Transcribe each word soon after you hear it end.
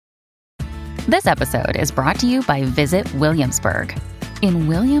This episode is brought to you by Visit Williamsburg. In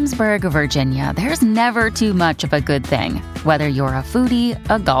Williamsburg, Virginia, there's never too much of a good thing. Whether you're a foodie,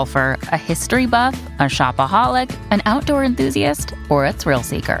 a golfer, a history buff, a shopaholic, an outdoor enthusiast, or a thrill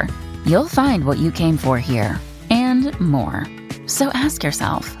seeker, you'll find what you came for here and more. So ask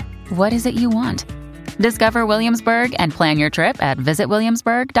yourself, what is it you want? Discover Williamsburg and plan your trip at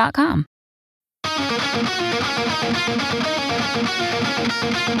visitwilliamsburg.com.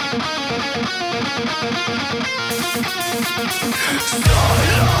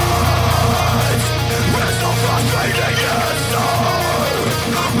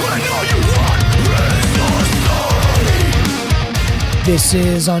 This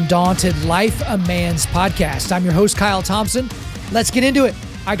is Undaunted Life, a Man's Podcast. I'm your host, Kyle Thompson. Let's get into it.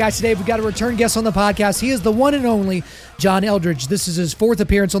 All right, guys, today we've got a return guest on the podcast. He is the one and only John Eldredge. This is his fourth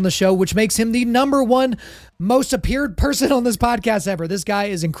appearance on the show, which makes him the number one most appeared person on this podcast ever. This guy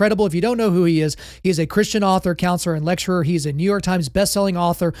is incredible. If you don't know who he is a Christian author, counselor, and lecturer. He's a New York Times bestselling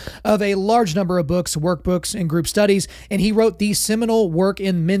author of a large number of books, workbooks, and group studies. And he wrote the seminal work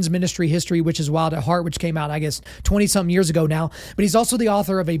in men's ministry history, which is Wild at Heart, which came out, I guess, 20-something years ago now. But he's also the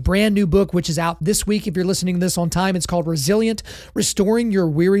author of a brand new book, which is out this week. If you're listening to this on time, it's called Resilient, Restoring Your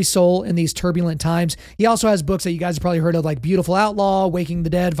Weary Soul in These Turbulent Times. He also has books that you guys have probably heard of, like Beautiful Outlaw, Waking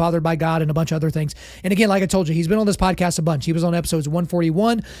the Dead, Fathered by God, and a bunch of other things. And again, like I told you, he's been on this podcast a bunch. He was on episodes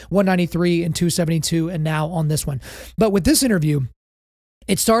 141, 193, and 272, and now on this one. But with this interview,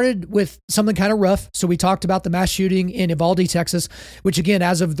 it started with something kind of rough. So we talked about the mass shooting in Uvalde, Texas, which again,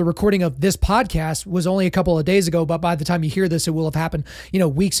 as of the recording of this podcast, was only a couple of days ago. But by the time you hear this, it will have happened,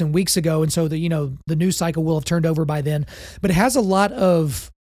 weeks and weeks ago. And so the news cycle will have turned over by then. But it has a lot of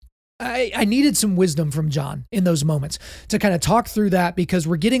I needed some wisdom from John in those moments to kind of talk through that, because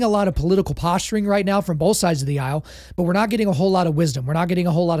we're getting a lot of political posturing right now from both sides of the aisle, but we're not getting a whole lot of wisdom. We're not getting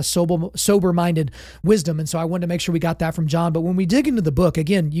a whole lot of sober-minded wisdom. And so I wanted to make sure we got that from John. But when we dig into the book,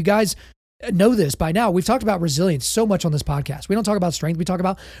 again, you guys know this by now. We've talked about resilience so much on this podcast. We don't talk about strength. We talk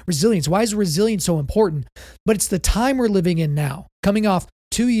about resilience. Why is resilience so important? But it's the time we're living in now, coming off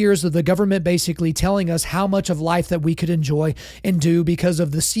 2 years of the government basically telling us how much of life that we could enjoy and do because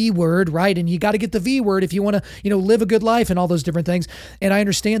of the C word, right? And you got to get the V word if you want to, live a good life and all those different things. And I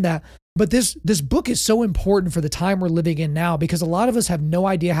understand that. But this book is so important for the time we're living in now, because a lot of us have no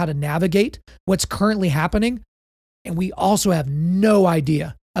idea how to navigate what's currently happening. And we also have no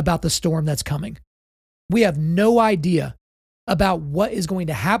idea about the storm that's coming. We have no idea about what is going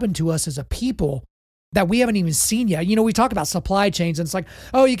to happen to us as a people that we haven't even seen yet. We talk about supply chains, and it's like,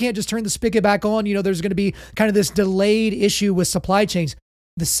 oh, you can't just turn the spigot back on. There's going to be kind of this delayed issue with supply chains.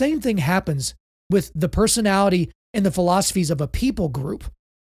 The same thing happens with the personality and the philosophies of a people group.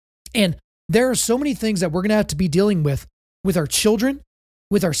 And there are so many things that we're going to have to be dealing with our children,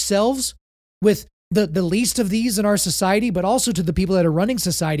 with ourselves, with the least of these in our society, but also to the people that are running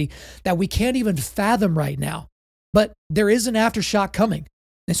society, that we can't even fathom right now. But there is an aftershock coming.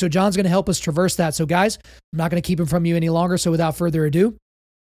 And so John's going to help us traverse that. So guys, I'm not going to keep him from you any longer. So without further ado,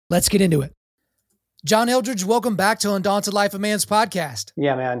 let's get into it. John Eldredge, welcome back to Undaunted Life, a Man's Podcast.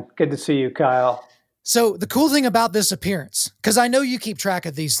 Yeah, man. Good to see you, Kyle. So the cool thing about this appearance, because I know you keep track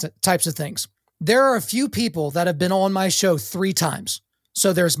of these types of things, there are a few people that have been on my show 3 times.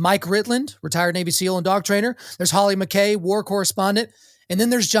 So there's Mike Ritland, retired Navy SEAL and dog trainer. There's Holly McKay, war correspondent. And then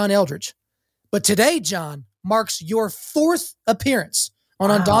there's John Eldredge. But today, John, marks your 4th appearance on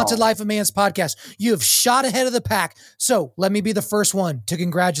Undaunted Life, a Man's Podcast. You have shot ahead of the pack. So let me be the first one to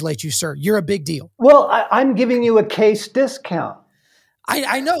congratulate you, sir. You're a big deal. Well, I'm giving you a case discount.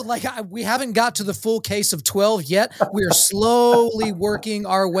 I know, we haven't got to the full case of 12 yet. We are slowly working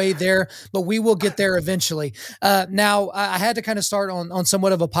our way there, but we will get there eventually. Now, I had to kind of start on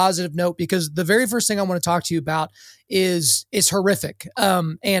somewhat of a positive note, because the very first thing I want to talk to you about is horrific.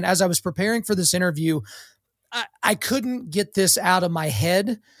 And as I was preparing for this interview, I couldn't get this out of my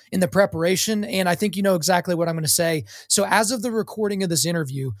head in the preparation, and I think you know exactly what I'm going to say. So as of the recording of this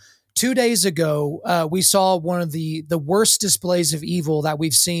interview, 2 days ago, we saw one of the worst displays of evil that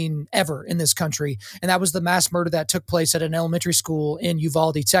we've seen ever in this country, and that was the mass murder that took place at an elementary school in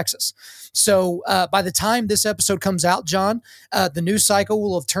Uvalde, Texas. So by the time this episode comes out, John, the news cycle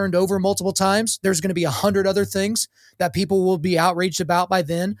will have turned over multiple times. There's going to be 100 other things that people will be outraged about by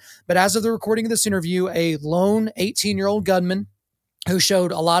then. But as of the recording of this interview, a lone 18-year-old gunman who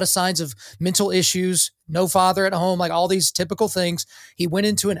showed a lot of signs of mental issues, no father at home, like all these typical things. He went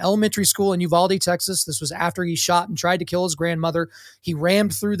into an elementary school in Uvalde, Texas. This was after he shot and tried to kill his grandmother. He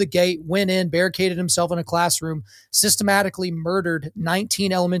rammed through the gate, went in, barricaded himself in a classroom, systematically murdered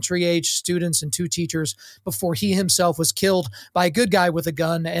 19 elementary age students and 2 teachers before he himself was killed by a good guy with a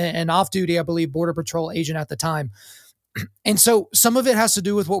gun and off-duty, I believe, Border Patrol agent at the time. And so some of it has to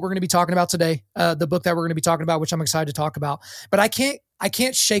do with what we're going to be talking about today, the book that we're going to be talking about, which I'm excited to talk about. But I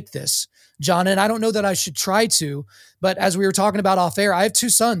can't shake this, John, and I don't know that I should try to. But as we were talking about off air, I have 2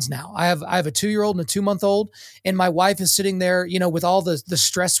 sons now. I have a 2-year-old and a 2-month-old, and my wife is sitting there, with all the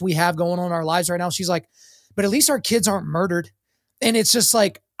stress we have going on in our lives right now. She's like, "But at least our kids aren't murdered." And it's just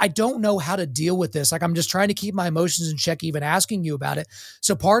like, I don't know how to deal with this. Like, I'm just trying to keep my emotions in check, even asking you about it.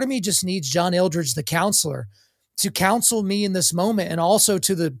 So part of me just needs John Eldredge, the counselor, to counsel me in this moment, and also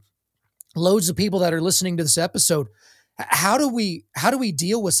to the loads of people that are listening to this episode. How do we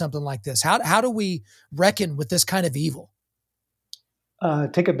deal with something like this? How do we reckon with this kind of evil?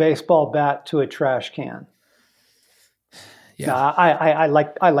 Take a baseball bat to a trash can. Yeah,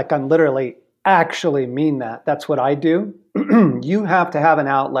 I'm literally actually mean that. That's what I do. You have to have an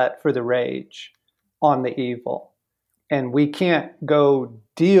outlet for the rage on the evil, and we can't go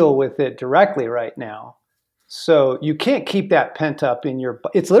deal with it directly right now. So you can't keep that pent up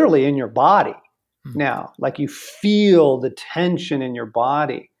it's literally in your body now. Like, you feel the tension in your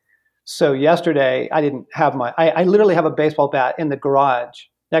body. So yesterday I didn't have I literally have a baseball bat in the garage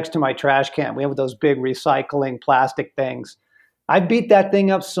next to my trash can. We have those big recycling plastic things. I beat that thing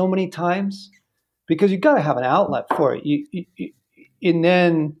up so many times because you got to have an outlet for it. And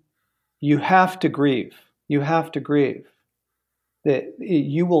then you have to grieve. You have to grieve. That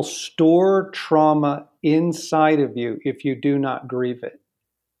you will store trauma inside of you if you do not grieve it.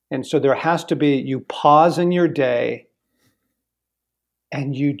 And so there has to be, you pause in your day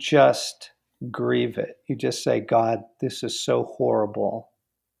and you just grieve it. You just say, "God, this is so horrible.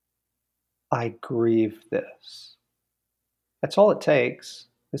 I grieve this." That's all it takes.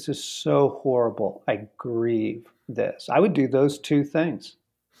 This is so horrible. I grieve this. I would do those 2 things.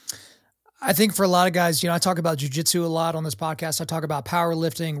 I think for a lot of guys, I talk about jujitsu a lot on this podcast. I talk about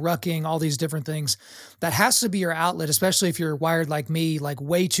powerlifting, rucking, all these different things. That has to be your outlet, especially if you're wired like me, like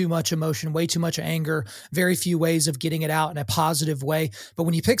way too much emotion, way too much anger, very few ways of getting it out in a positive way. But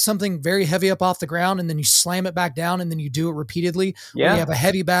when you pick something very heavy up off the ground and then you slam it back down and then you do it repeatedly, or you have a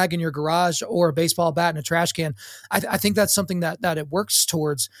heavy bag in your garage or a baseball bat in a trash can, I think that's something that it works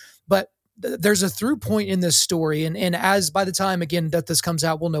towards. But there's a through point in this story. And as by the time, again, that this comes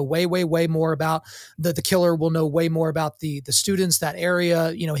out, we'll know way, way, way more about the killer. We'll know way more about the students, that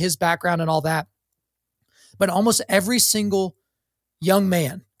area, his background and all that. But almost every single young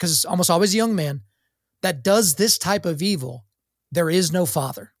man, because it's almost always a young man, that does this type of evil, there is no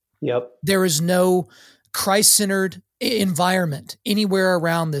father. Yep. There is no Christ-centered environment anywhere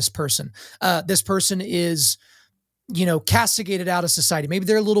around this person. This person is castigated out of society. Maybe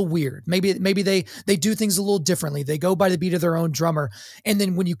they're a little weird. Maybe they do things a little differently. They go by the beat of their own drummer. And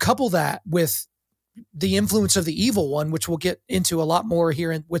then when you couple that with the influence of the evil one, which we'll get into a lot more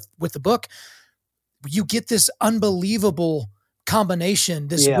here with the book, you get this unbelievable combination,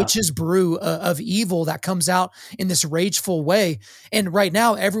 this witch's brew of evil that comes out in this rageful way. And right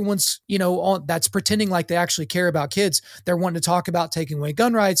now, everyone's, that's pretending like they actually care about kids. They're wanting to talk about taking away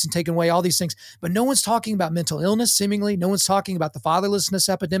gun rights and taking away all these things, but no one's talking about mental illness, seemingly. No one's talking about the fatherlessness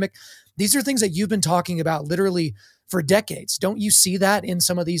epidemic. These are things that you've been talking about literally for decades. Don't you see that in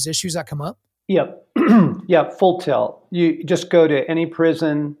some of these issues that come up? Yep. Yeah, full tilt. You just go to any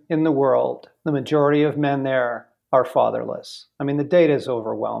prison in the world. The majority of men there are fatherless. I mean, the data is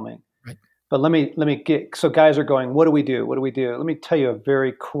overwhelming. Right. But let me get, so guys are going, what do we do? What do we do? Let me tell you a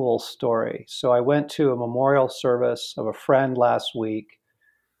very cool story. So I went to a memorial service of a friend last week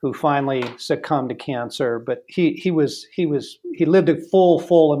who finally succumbed to cancer, but he lived a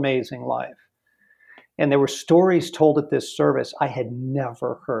full, amazing life. And there were stories told at this service I had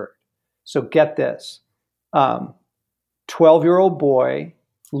never heard. So get this, 12-year-old boy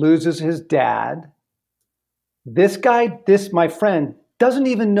loses his dad. My friend, doesn't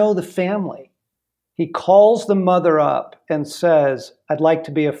even know the family. He calls the mother up and says, "I'd like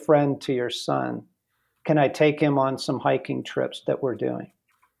to be a friend to your son. Can I take him on some hiking trips that we're doing?"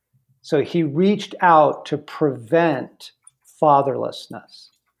 So he reached out to prevent fatherlessness.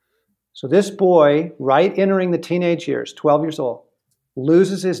 So this boy, right entering the teenage years, 12 years old,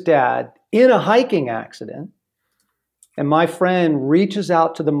 loses his dad in a hiking accident. And my friend reaches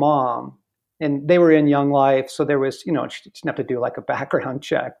out to the mom. And they were in Young Life, so there was, she didn't have to do like a background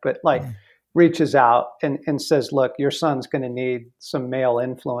check, but reaches out and says, look, your son's going to need some male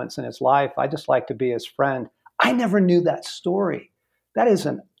influence in his life. I just like to be his friend. I never knew that story. That is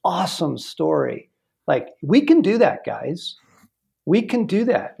an awesome story. Like, we can do that, guys. We can do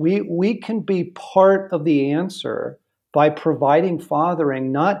that. We can be part of the answer by providing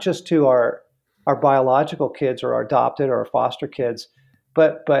fathering, not just to our biological kids or our adopted or our foster kids,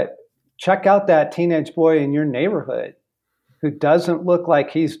 but check out that teenage boy in your neighborhood who doesn't look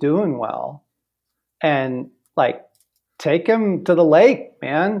like he's doing well, and like, take him to the lake,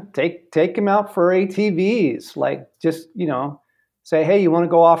 man. Take him out for ATVs. Like, just, say, hey, you want to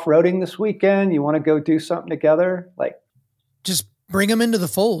go off-roading this weekend? You want to go do something together? Like, just bring them into the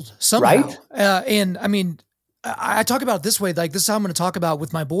fold somehow. Right? And I mean, I talk about it this way, like, this is how I'm going to talk about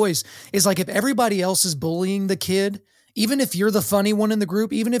with my boys, is like, if everybody else is bullying the kid, even if you're the funny one in the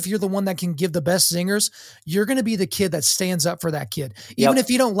group, even if you're the one that can give the best zingers, you're going to be the kid that stands up for that kid. Even if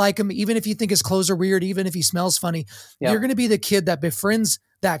you don't like him, even if you think his clothes are weird, even if he smells funny, you're going to be the kid that befriends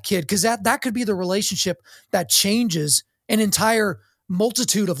that kid. Cause that could be the relationship that changes an entire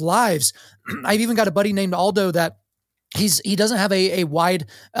multitude of lives. I've even got a buddy named Aldo that he doesn't have a wide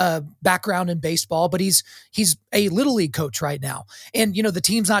background in baseball, but he's a little league coach right now. And, the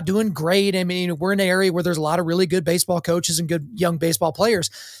team's not doing great. I mean, we're in an area where there's a lot of really good baseball coaches and good young baseball players,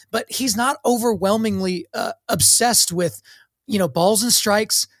 but he's not overwhelmingly obsessed with, balls and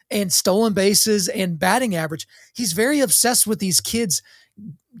strikes and stolen bases and batting average. He's very obsessed with these kids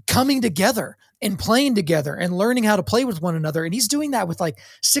coming together and playing together and learning how to play with one another. And he's doing that with like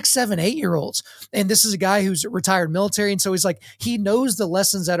 6, 7, 8-year-olds. And this is a guy who's retired military. And so he's like, he knows the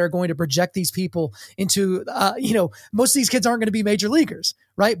lessons that are going to project these people into, most of these kids aren't going to be major leaguers,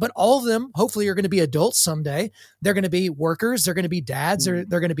 right? But all of them hopefully are going to be adults someday. They're going to be workers. They're going to be dads. They're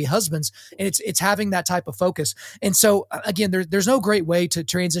going to be husbands. And it's having that type of focus. And so again, there's no great way to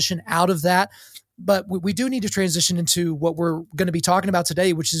transition out of that. But we do need to transition into what we're going to be talking about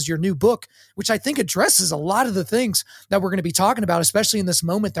today, which is your new book, which I think addresses a lot of the things that we're going to be talking about, especially in this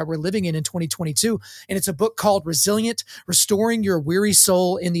moment that we're living in 2022. And it's a book called Resilient: Restoring Your Weary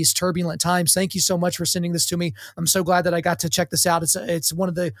Soul in These Turbulent Times. Thank you so much for sending this to me. I'm so glad that I got to check this out. It's one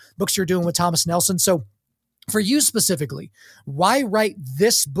of the books you're doing with Thomas Nelson. So for you specifically, why write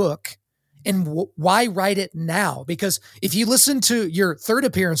this book? And why write it now? Because if you listen to your third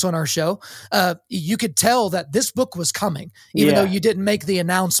appearance on our show, you could tell that this book was coming, even though you didn't make the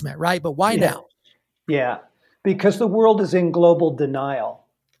announcement, right? But why now? Yeah, because the world is in global denial.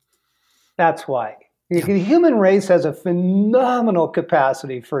 That's why. The human race has a phenomenal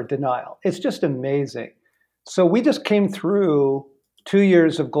capacity for denial. It's just amazing. So we just came through 2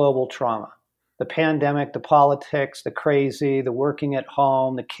 years of global trauma. The pandemic, the politics, the crazy, the working at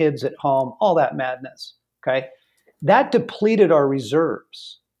home, the kids at home, all that madness, okay? That depleted our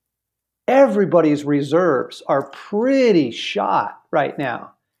reserves. Everybody's reserves are pretty shot right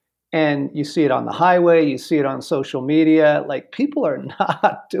now. And you see it on the highway, you see it on social media, like, people are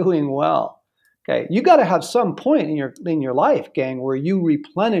not doing well, okay? You got to have some point in your life, gang, where you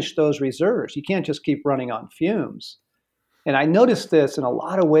replenish those reserves. You can't just keep running on fumes. And I noticed this in a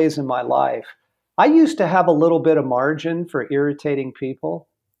lot of ways in my life. I used to have a little bit of margin for irritating people.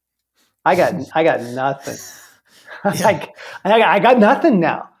 I got nothing. I got nothing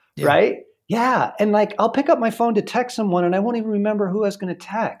now, right? Yeah, and like, I'll pick up my phone to text someone, and I won't even remember who I was going to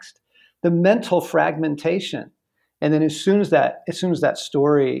text. The mental fragmentation, and then as soon as that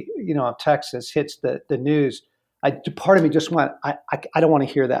story, of Texas hits the news, part of me just went, I don't want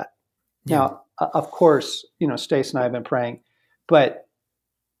to hear that. Yeah. Now, of course, Stace and I have been praying, but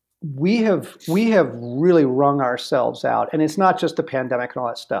we have really wrung ourselves out. And it's not just the pandemic and all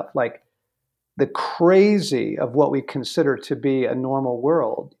that stuff. Like, the crazy of what we consider to be a normal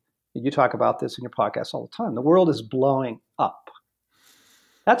world. You talk about this in your podcast all the time. The world is blowing up.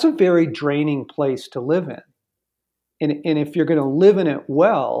 That's a very draining place to live in. And if you're going to live in it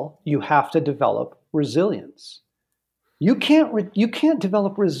well, you have to develop resilience. You can't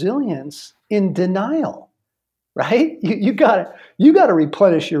develop resilience in denial. Right? You got to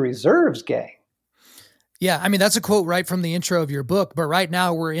replenish your reserves, gang. Yeah, I mean, that's a quote right from the intro of your book, but right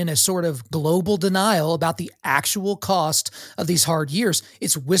now we're in a sort of global denial about the actual cost of these hard years.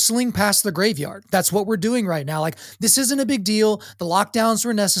 It's whistling past the graveyard. That's what we're doing right now. Like, this isn't a big deal. The lockdowns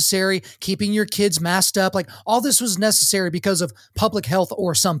were necessary. Keeping your kids masked up, like, all this was necessary because of public health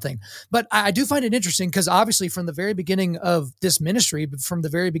or something. But I do find it interesting because obviously from the very beginning of this ministry, from the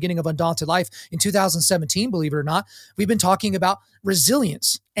very beginning of Undaunted Life in 2017, believe it or not, we've been talking about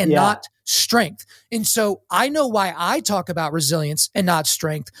resilience and not strength. And so I know why I talk about resilience and not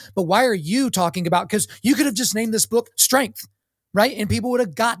strength, but why are you talking about, because you could have just named this book Strength, right? And people would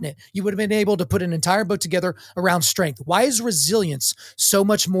have gotten it. You would have been able to put an entire book together around strength. Why is resilience so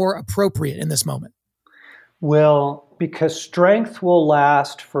much more appropriate in this moment? Well, because strength will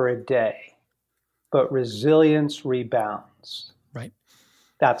last for a day, but resilience rebounds. Right.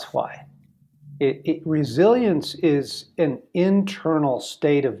 That's why. Resilience is an internal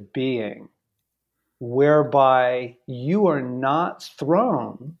state of being whereby you are not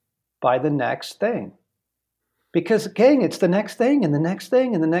thrown by the next thing. Because, gang, it's the next thing and the next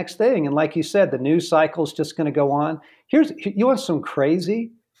thing and the next thing. And like you said, the news cycle is just going to go on. You want some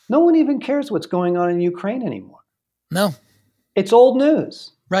crazy? No one even cares what's going on in Ukraine anymore. No. It's old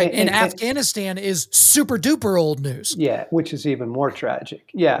news. Right. And Afghanistan is super duper old news. Yeah, which is even more tragic.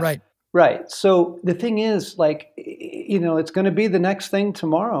 Yeah. Right. Right. So the thing is, like, it's going to be the next thing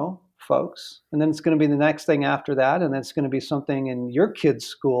tomorrow, folks. And then it's going to be the next thing after that. And then it's going to be something in your kid's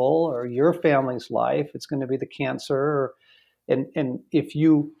school or your family's life. It's going to be the cancer. And if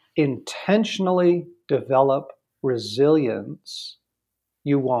you intentionally develop resilience,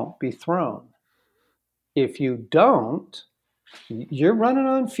 you won't be thrown. If you don't, you're running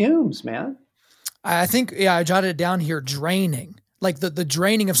on fumes, man. I think, I jotted it down here, draining. Like the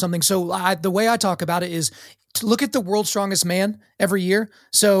draining of something. So the way I talk about it is to look at the World's Strongest Man every year.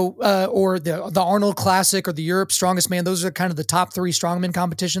 So, or the Arnold Classic or the Europe Strongest Man. Those are kind of the top 3 strongman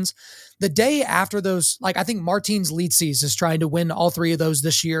competitions. The day after those, like I think Martins Licis is trying to win all 3 of those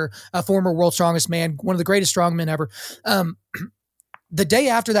this year. A former World's Strongest Man, one of the greatest strongmen ever. The day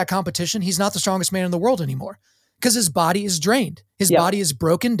after that competition, he's not the strongest man in the world anymore because his body is drained. His body is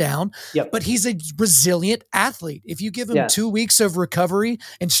broken down, but he's a resilient athlete. If you give him 2 weeks of recovery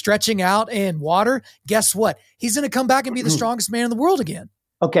and stretching out and water, guess what? He's going to come back and be the strongest man in the world again.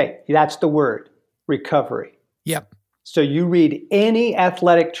 Okay, that's the word, recovery. Yep. So you read any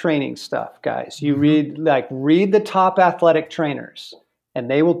athletic training stuff, guys. You read the top athletic trainers, and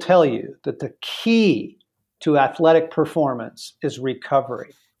they will tell you that the key to athletic performance is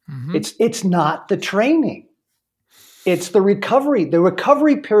recovery. Mm-hmm. It's not the training. It's the recovery. The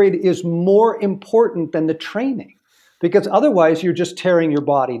recovery period is more important than the training because otherwise you're just tearing your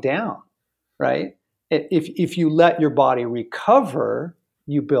body down, right? If you let your body recover,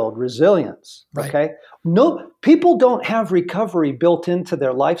 you build resilience, okay? No, people don't have recovery built into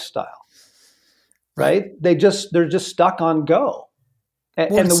their lifestyle, right? They're just stuck on go. I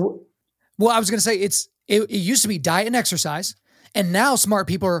was going to say it used to be diet and exercise. And now smart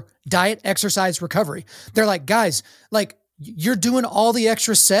people are diet, exercise, recovery. They're like, guys, like you're doing all the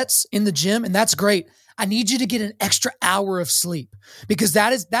extra sets in the gym and that's great. I need you to get an extra hour of sleep because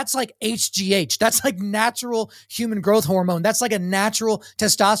that's like HGH. That's like natural human growth hormone. That's like a natural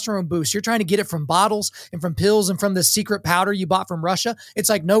testosterone boost. You're trying to get it from bottles and from pills and from the secret powder you bought from Russia. It's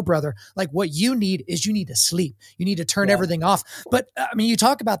like, no, brother, like what you need is you need to sleep. You need to turn everything off. But I mean, you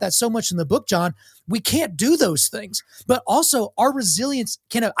talk about that so much in the book, John. We can't do those things, but also our resilience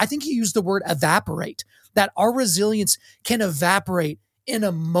I think you used the word evaporate, that our resilience can evaporate in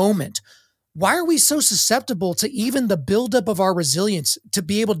a moment. Why are we so susceptible to even the buildup of our resilience to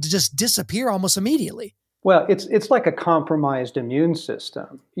be able to just disappear almost immediately? Well, it's like a compromised immune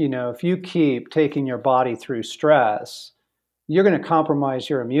system. If you keep taking your body through stress, you're going to compromise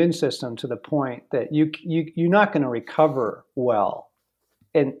your immune system to the point that you're not going to recover well.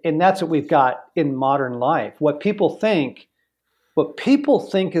 And that's what we've got in modern life. What people think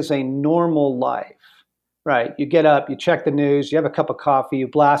is a normal life. Right. You get up, you check the news, you have a cup of coffee, you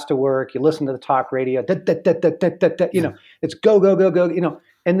blast to work, you listen to the talk radio, it's go, go, go, go,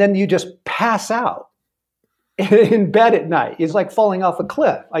 and then you just pass out in bed at night. It's like falling off a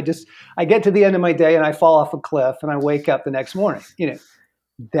cliff. I get to the end of my day and I fall off a cliff and I wake up the next morning.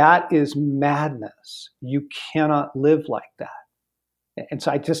 That is madness. You cannot live like that. And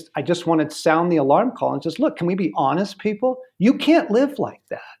so I just wanted to sound the alarm call and just look, can we be honest, people? You can't live like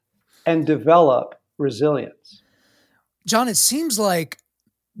that and develop resilience. John, it seems like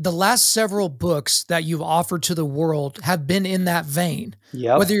the last several books that you've offered to the world have been in that vein.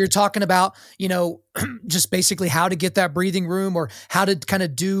 Yep. Whether you're talking about, just basically how to get that breathing room or how to kind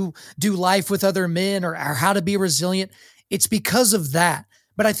of do life with other men or how to be resilient, it's because of that.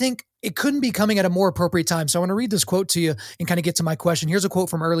 But I think it couldn't be coming at a more appropriate time. So I want to read this quote to you and kind of get to my question. Here's a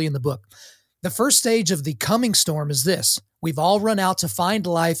quote from early in the book. The first stage of the coming storm is this. We've all run out to find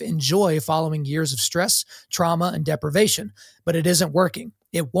life and joy following years of stress, trauma, and deprivation, but it isn't working.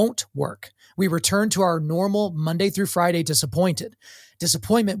 It won't work. We return to our normal Monday through Friday disappointed.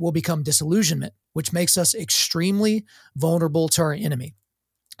 Disappointment will become disillusionment, which makes us extremely vulnerable to our enemy.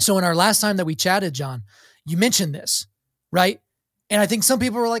 So in our last time that we chatted, John, you mentioned this, right? And I think some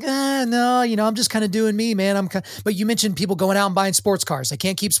people were like, no, I'm just kind of doing me, man. But you mentioned people going out and buying sports cars. They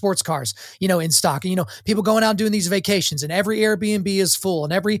can't keep sports cars, in stock. And, people going out and doing these vacations, and every Airbnb is full,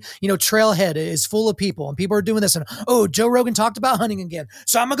 and every, trailhead is full of people, and people are doing this. And, Joe Rogan talked about hunting again.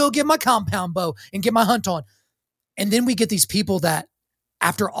 So I'm going to go get my compound bow and get my hunt on. And then we get these people that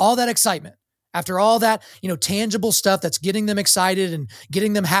after all that excitement, after all that, tangible stuff that's getting them excited and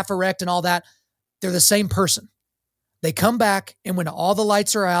getting them half erect and all that, they're the same person. They come back, and when all the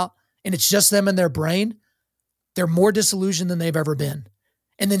lights are out and it's just them and their brain, they're more disillusioned than they've ever been.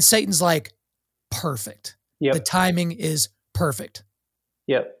 And then Satan's like, perfect. Yep. The timing is perfect.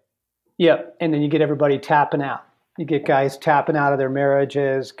 Yep. And then you get everybody tapping out. You get guys tapping out of their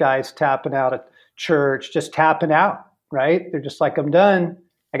marriages, guys tapping out of church, just tapping out, right? They're just like, I'm done.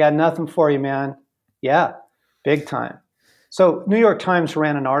 I got nothing for you, man. Yeah, big time. So New York Times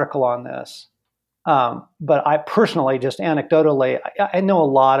ran an article on this. But I personally, just anecdotally, I know a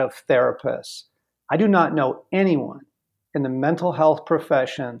lot of therapists. I do not know anyone in the mental health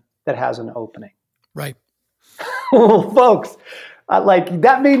profession that has an opening. Right. Well, folks,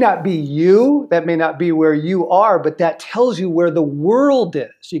 that may not be you, that may not be where you are, but that tells you where the world is.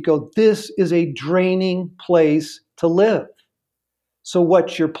 You go, this is a draining place to live. So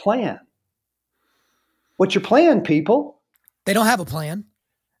what's your plan? What's your plan, people? They don't have a plan.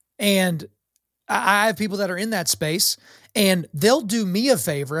 And I have people that are in that space, and they'll do me a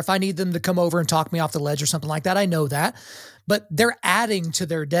favor if I need them to come over and talk me off the ledge or something like that. I know that, but they're adding to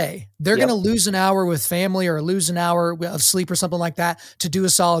their day. They're going to lose an hour with family or lose an hour of sleep or something like that to do a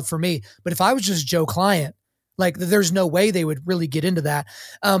solid for me. But if I was just Joe Client, there's no way they would really get into that.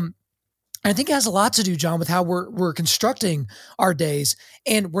 I think it has a lot to do, John, with how we're constructing our days,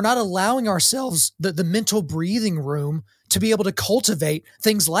 and we're not allowing ourselves the mental breathing room to be able to cultivate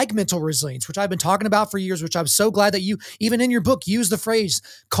things like mental resilience, which I've been talking about for years, which I'm so glad that you, even in your book, use the phrase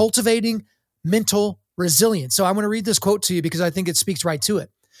cultivating mental resilience. So I want to read this quote to you because I think it speaks right to it.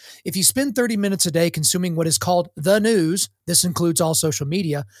 If you spend 30 minutes a day consuming what is called the news, this includes all social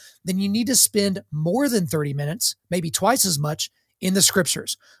media, then you need to spend more than 30 minutes, maybe twice as much, in the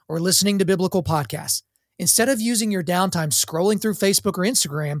scriptures or listening to biblical podcasts. Instead of using your downtime scrolling through Facebook or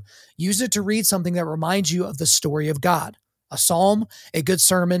Instagram, use it to read something that reminds you of the story of God, a psalm, a good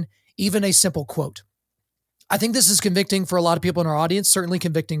sermon, even a simple quote. I think this is convicting for a lot of people in our audience, certainly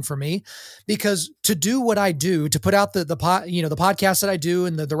convicting for me, because to do what I do, to put out the podcast that I do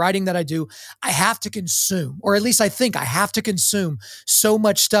and the writing that I do, I have to consume, or at least I think I have to consume so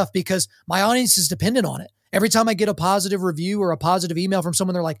much stuff because my audience is dependent on it. Every time I get a positive review or a positive email from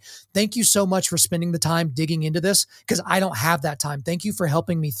someone, they're like, thank you so much for spending the time digging into this because I don't have that time. Thank you for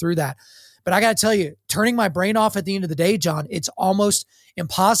helping me through that. But I got to tell you, turning my brain off at the end of the day, John, it's almost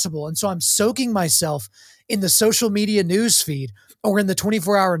impossible. And so I'm soaking myself in the social media news feed or in the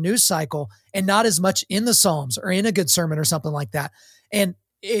 24-hour news cycle and not as much in the Psalms or in a good sermon or something like that. And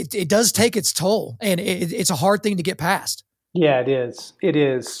it does take its toll, and it's a hard thing to get past. Yeah, it is. It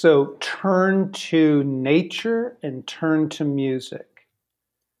is. So turn to nature and turn to music.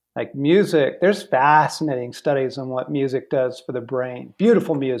 Like music, there's fascinating studies on what music does for the brain.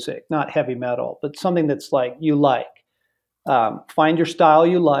 Beautiful music, not heavy metal, but something that's like you like. Find your style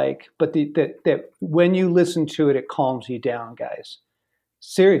you like, but that when you listen to it, it calms you down, guys.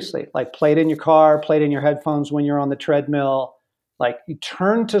 Seriously, like play it in your car, play it in your headphones when you're on the treadmill. Like you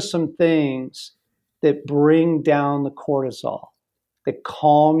turn to some things that bring down the cortisol, that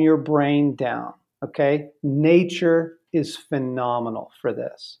calm your brain down, okay? Nature is phenomenal for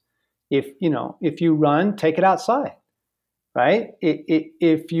this. If you run, take it outside, right?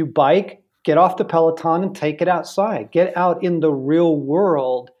 If you bike, get off the Peloton and take it outside. Get out in the real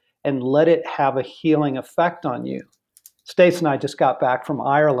world and let it have a healing effect on you. Stace and I just got back from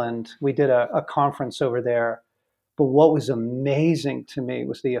Ireland. We did a conference over there. But what was amazing to me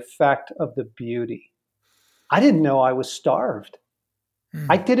was the effect of the beauty. I didn't know I was starved.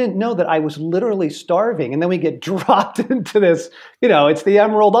 I didn't know that I was literally starving. And then we get dropped into this, it's the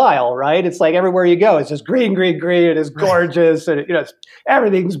Emerald Isle, right? It's like everywhere you go, it's just green, green, green. It is gorgeous. And,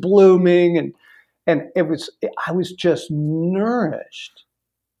 everything's blooming. And I was just nourished.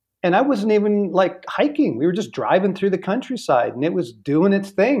 And I wasn't even like hiking. We were just driving through the countryside and it was doing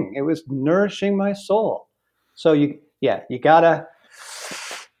its thing. It was nourishing my soul. So you gotta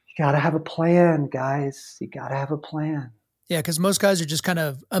have a plan, guys. You gotta have a plan. Yeah, because most guys are just kind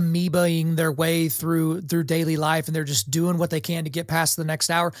of amoebaing their way through daily life, and they're just doing what they can to get past the next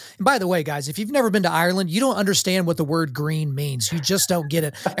hour. And by the way, guys, if you've never been to Ireland, you don't understand what the word green means. You just don't get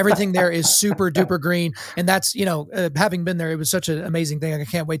it. Everything there is super duper green, and that's having been there, it was such an amazing thing. I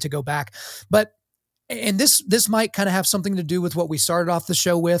can't wait to go back. But and this might kind of have something to do with what we started off the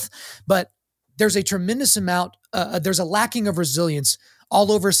show with, but there's a tremendous amount, there's a lacking of resilience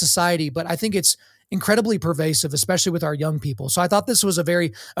all over society, but I think it's incredibly pervasive, especially with our young people. So I thought this was a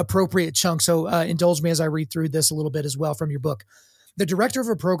very appropriate chunk. So indulge me as I read through this a little bit as well from your book. The director of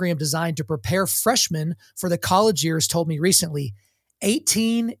a program designed to prepare freshmen for the college years told me recently,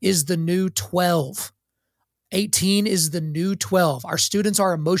 18 is the new 12. 18 is the new 12. Our students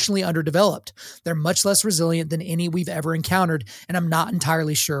are emotionally underdeveloped. They're much less resilient than any we've ever encountered, and I'm not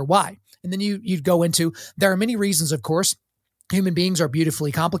entirely sure why. And then you'd go into, there are many reasons, of course. Human beings are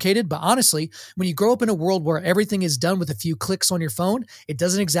beautifully complicated, but honestly, when you grow up in a world where everything is done with a few clicks on your phone, it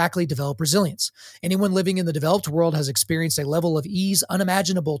doesn't exactly develop resilience. Anyone living in the developed world has experienced a level of ease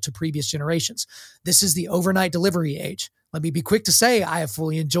unimaginable to previous generations. This is the overnight delivery age. Let me be quick to say I have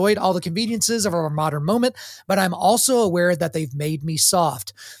fully enjoyed all the conveniences of our modern moment, but I'm also aware that they've made me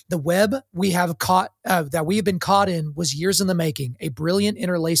soft. The web we have been caught in was years in the making, a brilliant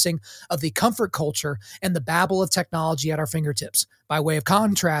interlacing of the comfort culture and the babble of technology at our fingertips. By way of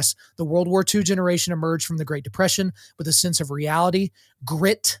contrast, the World War II generation emerged from the Great Depression with a sense of reality,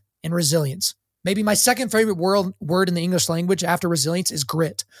 grit, and resilience. Maybe my second favorite word in the English language after resilience is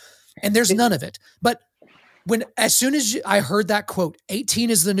grit. And there's none of it. But as soon as I heard that quote, 18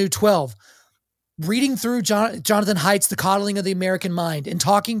 is the new 12, reading through Jonathan Haidt's The Coddling of the American Mind and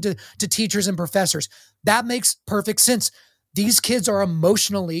talking to teachers and professors, that makes perfect sense. These kids are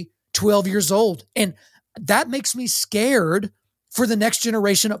emotionally 12 years old. And that makes me scared for the next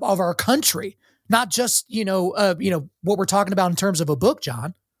generation of our country, not just, what we're talking about in terms of a book,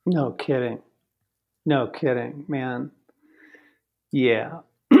 John. No kidding, man. Yeah.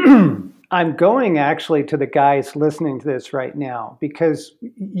 I'm going actually to the guys listening to this right now, because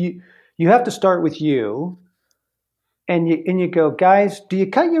you have to start with you, and you go, guys, do you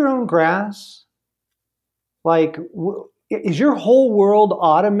cut your own grass? Like, is your whole world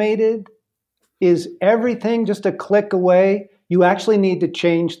automated? Is everything just a click away? You actually need to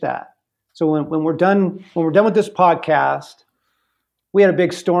change that. So when we're done with this podcast, we had a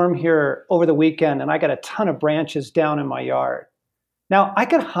big storm here over the weekend, and I got a ton of branches down in my yard. Now, I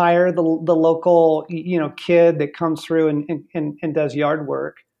could hire the local, kid that comes through and does yard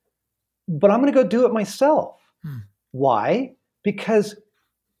work, but I'm going to go do it myself. Why? Because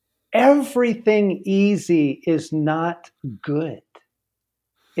everything easy is not good.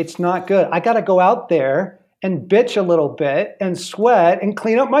 It's not good. I got to go out there and bitch a little bit and sweat and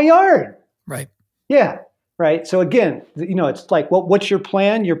clean up my yard. Right. Yeah. Right. So again, it's like, what's your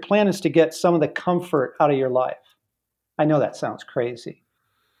plan? Your plan is to get some of the comfort out of your life. I know that sounds crazy,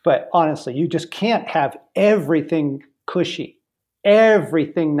 but honestly, you just can't have everything cushy,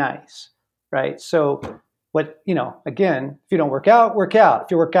 everything nice, right? So again, if you don't work out, work out.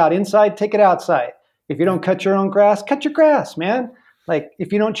 If you work out inside, take it outside. If you don't cut your own grass, cut your grass, man. Like,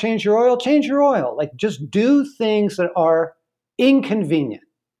 if you don't change your oil, change your oil. Like, just do things that are inconvenient,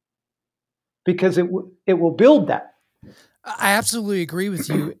 because it will build that. I absolutely agree with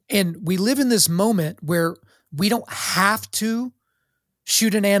you. And we live in this moment where we don't have to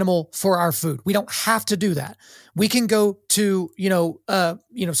shoot an animal for our food. We don't have to do that. We can go to,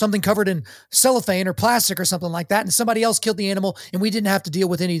 something covered in cellophane or plastic or something like that, and somebody else killed the animal and we didn't have to deal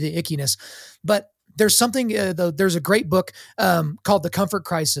with any of the ickiness. But there's something, there's a great book called The Comfort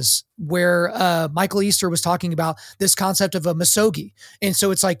Crisis, where Michael Easter was talking about this concept of a misogi. And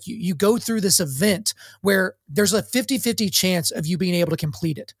so it's like you go through this event where there's a 50-50 chance of you being able to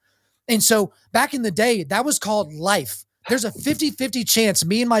complete it. And so back in the day, that was called life. There's a 50-50 chance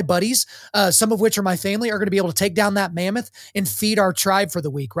me and my buddies, some of which are my family, are going to be able to take down that mammoth and feed our tribe for the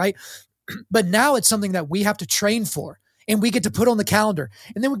week, right? But now it's something that we have to train for, and we get to put on the calendar,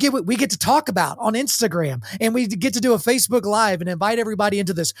 and then we get to talk about on Instagram, and we get to do a Facebook Live and invite everybody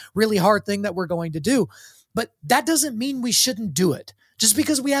into this really hard thing that we're going to do. But that doesn't mean we shouldn't do it. Just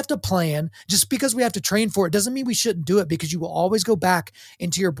because we have to plan, just because we have to train for it, doesn't mean we shouldn't do it, because you will always go back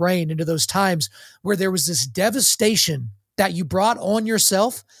into your brain, into those times where there was this devastation that you brought on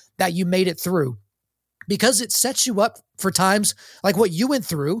yourself, that you made it through, because it sets you up for times like what you went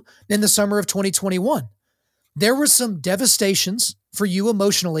through in the summer of 2021. There were some devastations for you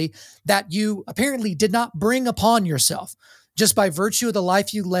emotionally that you apparently did not bring upon yourself. Just by virtue of the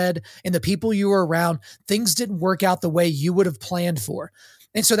life you led and the people you were around, things didn't work out the way you would have planned for.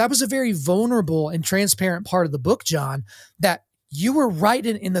 And so that was a very vulnerable and transparent part of the book, John, that you were right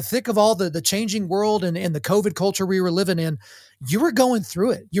in the thick of all the changing world and the COVID culture we were living in. you were going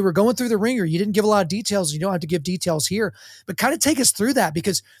through it. You were going through the ringer. You didn't give a lot of details. You don't have to give details here, but kind of take us through that,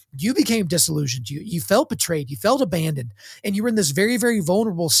 because you became disillusioned. You felt betrayed. You felt abandoned, and you were in this very, very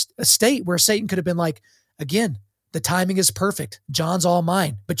vulnerable state where Satan could have been like, again, the timing is perfect. John's all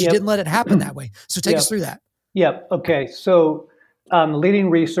mine, but you didn't let it happen that way. So take us through that. Yep. Okay. So the leading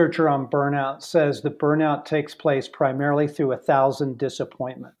researcher on burnout says that burnout takes place primarily through 1,000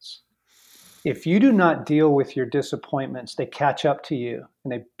 disappointments. If you do not deal with your disappointments, they catch up to you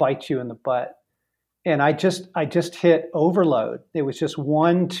and they bite you in the butt. And I just hit overload. It was just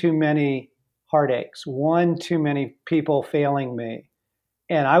one too many heartaches, one too many people failing me.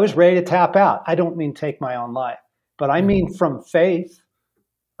 And I was ready to tap out. I don't mean take my own life, but I mean from faith.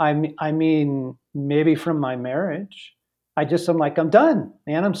 I mean maybe from my marriage. I'm like, I'm done,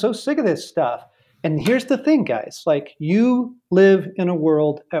 man. I'm so sick of this stuff. And here's the thing, guys, like, you live in a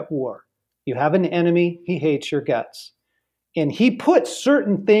world at war. You have an enemy. He hates your guts. And he puts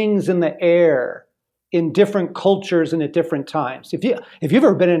certain things in the air in different cultures and at different times. If you've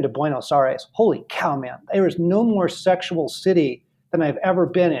ever been into Buenos Aires, holy cow, man, there is no more sexual city than I've ever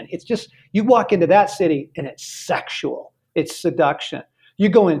been in. It's just, you walk into that city and it's sexual. It's seduction. You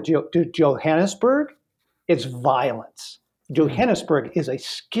go into Johannesburg, it's violence. Johannesburg is a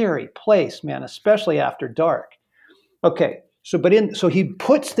scary place, man, especially after dark. Okay, so he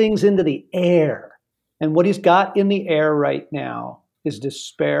puts things into the air. And what he's got in the air right now is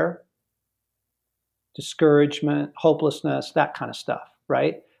despair, discouragement, hopelessness, that kind of stuff,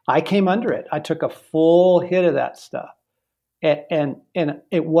 right? I came under it. I took a full hit of that stuff. And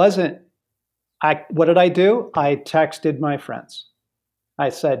it wasn't, what did I do? I texted my friends. I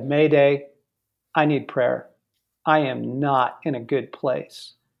said, Mayday, I need prayer. I am not in a good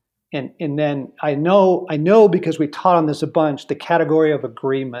place. And then I know because we taught on this a bunch, the category of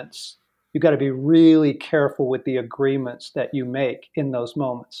agreements. You've got to be really careful with the agreements that you make in those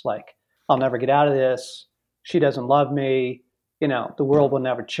moments. Like, I'll never get out of this. She doesn't love me. The world will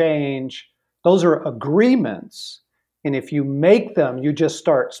never change. Those are agreements. And if you make them, you just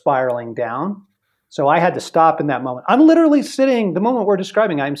start spiraling down. So I had to stop in that moment. I'm literally sitting, the moment we're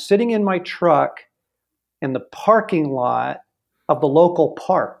describing, I'm sitting in my truck in the parking lot of the local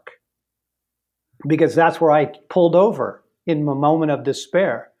park, because that's where I pulled over in a moment of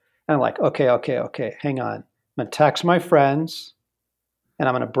despair. And I'm like, okay, hang on. I'm going to text my friends and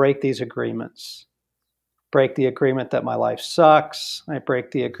I'm going to break these agreements. Break the agreement that my life sucks. I break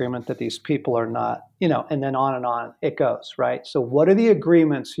the agreement that these people are not, and then on it goes, right? So what are the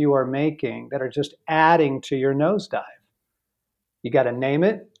agreements you are making that are just adding to your nosedive? You got to name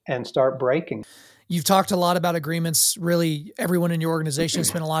it and start breaking. You've talked a lot about agreements. Really, everyone in your organization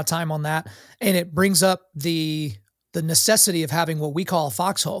spent a lot of time on that. And it brings up the necessity of having what we call a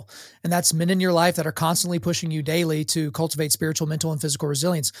foxhole. And that's men in your life that are constantly pushing you daily to cultivate spiritual, mental, and physical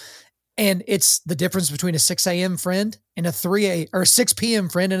resilience. And it's the difference between a 6 a.m. friend and a 6 p.m.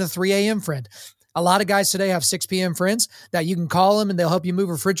 friend and a 3 a.m. friend. A lot of guys today have 6 p.m. friends that you can call them and they'll help you move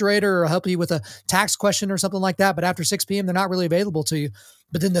a refrigerator or help you with a tax question or something like that. But after 6 p.m., they're not really available to you.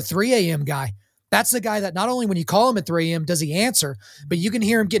 But then the 3 a.m. guy, that's the guy that not only when you call him at 3 a.m. does he answer, but you can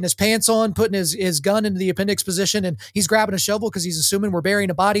hear him getting his pants on, putting his gun into the appendix position, and he's grabbing a shovel because he's assuming we're burying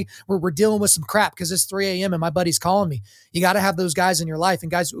a body. We're dealing with some crap because it's 3 a.m. and my buddy's calling me. You got to have those guys in your life. And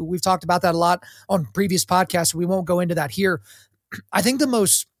guys, we've talked about that a lot on previous podcasts. We won't go into that here. I think the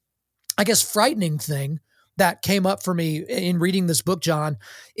most, frightening thing that came up for me in reading this book, John,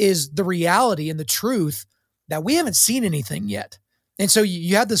 is the reality and the truth that we haven't seen anything yet. And so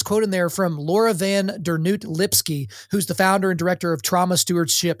you have this quote in there from Laura Van der Noot Lipsky, who's the founder and director of Trauma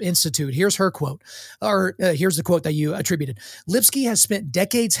Stewardship Institute. Here's her quote, here's the quote that you attributed. Lipsky has spent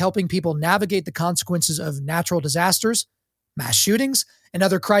decades helping people navigate the consequences of natural disasters, mass shootings, and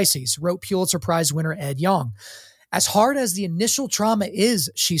other crises, wrote Pulitzer Prize winner Ed Yong. As hard as the initial trauma is,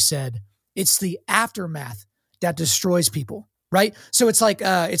 she said, it's the aftermath that destroys people, right? So it's like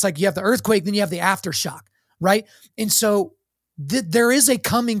you have the earthquake, then you have the aftershock, right? And so there is a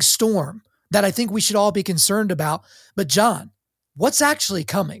coming storm that I think we should all be concerned about. But John, what's actually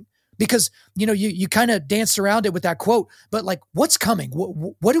coming? Because, you kind of danced around it with that quote, but like, what's coming?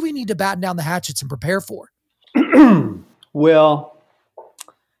 What do we need to batten down the hatchets and prepare for? Well,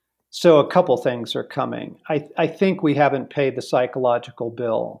 so a couple things are coming. I think we haven't paid the psychological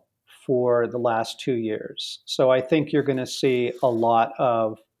bill for the last 2 years. So I think you're going to see a lot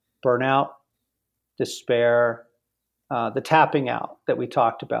of burnout, despair, the tapping out that we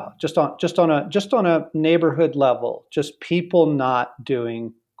talked about, just on a neighborhood level, just people not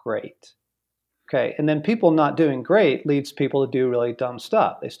doing great. Okay, and then people not doing great leads people to do really dumb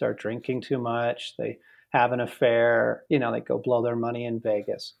stuff. They start drinking too much. They have an affair, they go blow their money in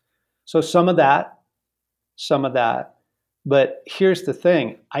Vegas. So some of that. But here's the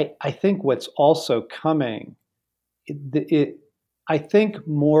thing. I think what's also coming, I think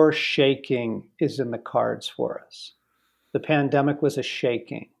more shaking is in the cards for us. The pandemic was a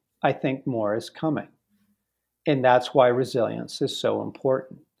shaking. I think more is coming. And that's why resilience is so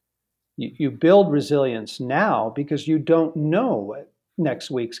important. You build resilience now because you don't know what next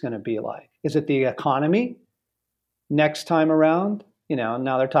week's going to be like. Is it the economy next time around?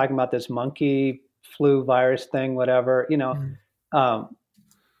 Now they're talking about this monkey flu virus thing, whatever, I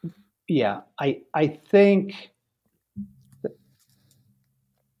think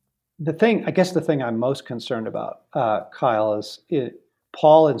the thing I'm most concerned about, Kyle, is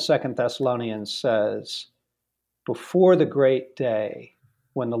Paul in 2 Thessalonians says, before the great day,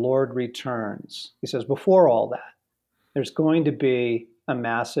 when the Lord returns, he says, before all that, there's going to be a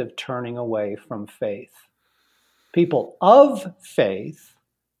massive turning away from faith. People of faith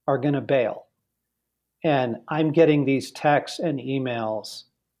are going to bail. And I'm getting these texts and emails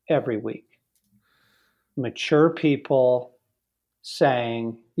every week. Mature people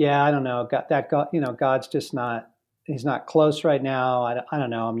saying, yeah, I don't know, God's just he's not close right now. I don't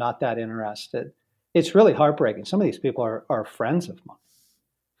know, I'm not that interested. It's really heartbreaking. Some of these people are friends of mine.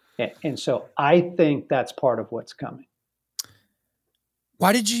 And so I think that's part of what's coming.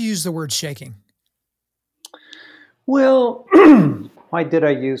 Why did you use the word shaking? Well, why did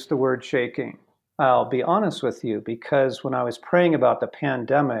I use the word shaking? I'll be honest with you, because when I was praying about the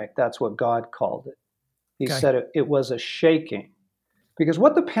pandemic, that's what God called it. He said it was a shaking. Because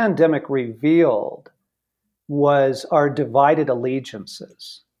what the pandemic revealed was our divided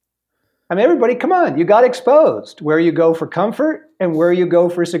allegiances. I mean, everybody, come on, you got exposed. Where you go for comfort and where you go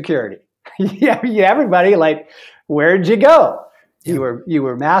for security. Everybody, where'd you go? Yeah. You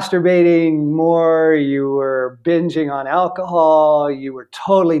were masturbating more, you were binging on alcohol, you were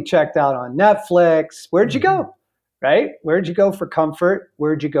totally checked out on Netflix. Where'd you go? Right? Where'd you go for comfort?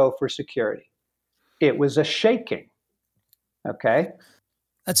 Where'd you go for security? It was a shaking. Okay.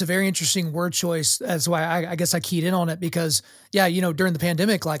 That's a very interesting word choice. That's why I guess I keyed in on it because, during the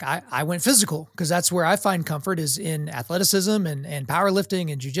pandemic, I went physical because that's where I find comfort is in athleticism and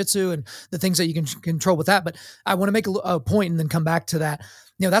powerlifting and jujitsu and the things that you can control with that. But I want to make a point and then come back to that.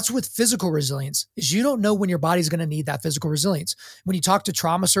 That's with physical resilience is you don't know when your body's going to need that physical resilience. When you talk to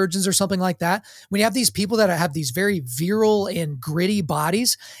trauma surgeons or something like that, when you have these people that have these very virile and gritty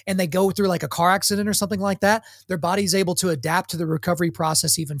bodies and they go through like a car accident or something like that, their body's able to adapt to the recovery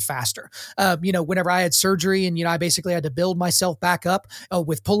process even faster. Whenever I had surgery and, I basically had to build myself back up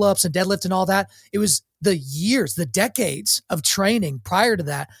with pull-ups and deadlift and all that, it was the years, the decades of training prior to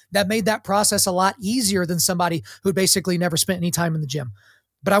that made that process a lot easier than somebody who basically never spent any time in the gym.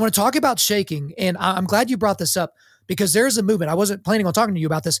 But I want to talk about shaking, and I'm glad you brought this up because there's a movement. I wasn't planning on talking to you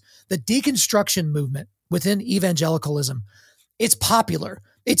about this. The deconstruction movement within evangelicalism. It's popular.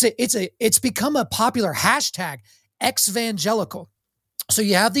 It's become a popular hashtag, exvangelical. So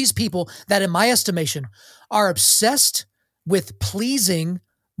you have these people that, in my estimation, are obsessed with pleasing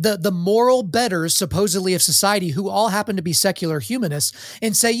the moral betters, supposedly, of society, who all happen to be secular humanists,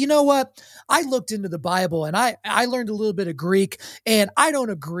 and say, you know what? I looked into the Bible and I learned a little bit of Greek, and I don't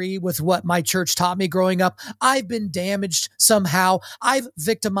agree with what my church taught me growing up. I've been damaged somehow. I've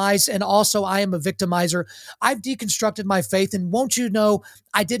victimized, and also I am a victimizer. I've deconstructed my faith, and won't you know,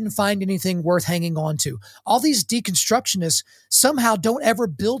 I didn't find anything worth hanging on to. All these deconstructionists somehow don't ever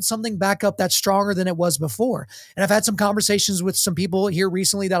build something back up that's stronger than it was before. And I've had some conversations with some people here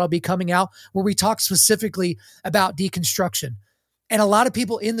recently that'll be coming out where we talk specifically about deconstruction. And a lot of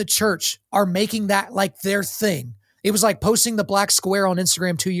people in the church are making that like their thing. It was like posting the black square on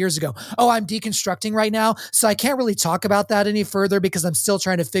Instagram 2 years ago. Oh, I'm deconstructing right now, so I can't really talk about that any further because I'm still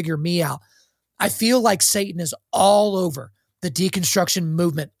trying to figure me out. I feel like Satan is all over the deconstruction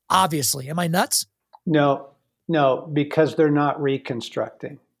movement, obviously. Am I nuts? No, because they're not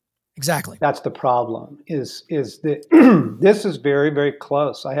reconstructing. Exactly. That's the problem, is that this is very, very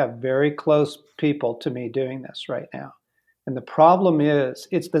close. I have very close people to me doing this right now. And the problem is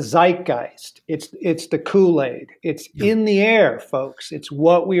it's the zeitgeist. It's the Kool-Aid. It's in the air, folks. It's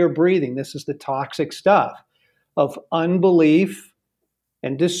what we are breathing. This is the toxic stuff of unbelief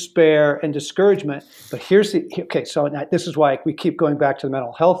and despair and discouragement. But so this is why we keep going back to the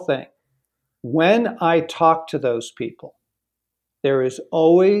mental health thing. When I talk to those people, there is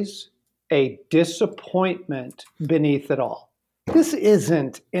always a disappointment beneath it all. This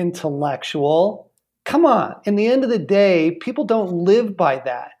isn't intellectual. Come on. In the end of the day, people don't live by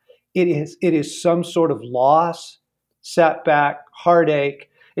that. It is some sort of loss, setback, heartache.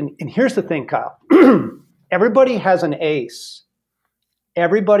 And here's the thing, Kyle. everybody has an ace.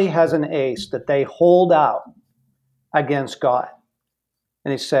 Everybody has an ace that they hold out against God.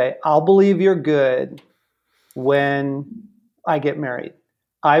 And they say, I'll believe you're good when I get married.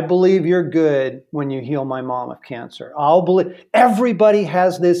 I believe you're good when you heal my mom of cancer. I'll believe. Everybody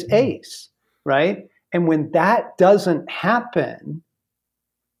has this ace, right? And when that doesn't happen,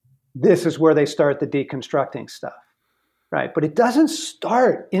 this is where they start the deconstructing stuff, right? But it doesn't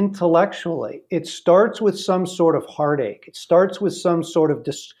start intellectually. It starts with some sort of heartache. It starts with some sort of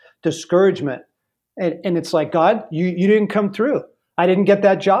discouragement. And it's like, God, you didn't come through. I didn't get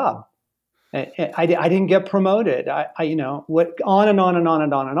that job. I didn't get promoted. What on and on and on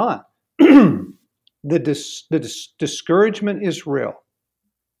and on and on. The discouragement is real,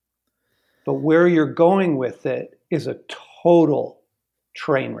 but where you're going with it is a total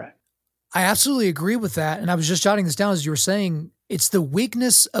train wreck. I absolutely agree with that. And I was just jotting this down as you were saying, it's the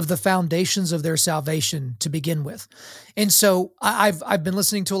weakness of the foundations of their salvation to begin with. And so I've been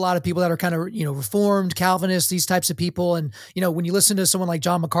listening to a lot of people that are kind of, Reformed, Calvinists, these types of people. And, when you listen to someone like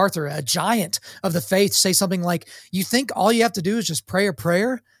John MacArthur, a giant of the faith, say something like, you think all you have to do is just pray a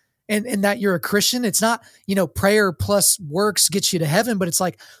prayer and that you're a Christian. It's not, prayer plus works gets you to heaven, but it's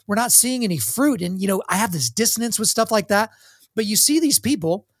like, we're not seeing any fruit. And, I have this dissonance with stuff like that. But you see these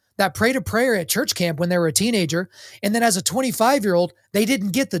people that prayed a prayer at church camp when they were a teenager. And then as a 25-year-old, they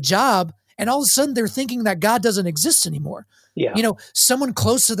didn't get the job. And all of a sudden they're thinking that God doesn't exist anymore. Yeah. Someone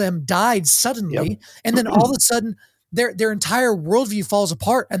close to them died suddenly. Yep. And then all of a sudden their entire worldview falls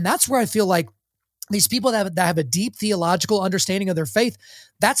apart. And that's where I feel like these people that have a deep theological understanding of their faith,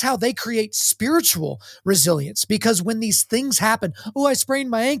 that's how they create spiritual resilience. Because when these things happen, oh, I sprained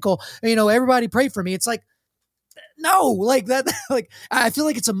my ankle, everybody pray for me. It's like, no, like that, like, I feel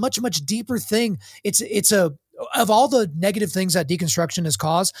like it's a much, much deeper thing. Of all the negative things that deconstruction has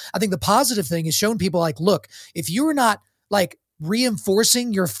caused, I think the positive thing is showing people like, look, if you're not like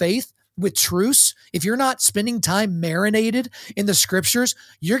reinforcing your faith with truths, if you're not spending time marinated in the scriptures,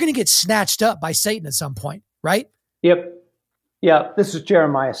 you're going to get snatched up by Satan at some point, right? Yep. Yeah. This is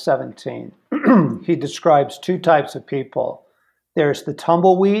Jeremiah 17. He describes two types of people. There's the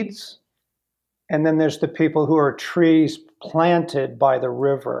tumbleweeds, and then there's the people who are trees planted by the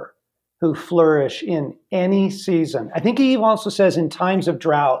river, who flourish in any season. I think he also says in times of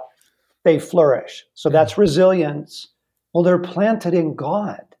drought, they flourish. So that's resilience. Well, they're planted in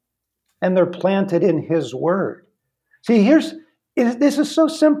God, and they're planted in his word. See, this is so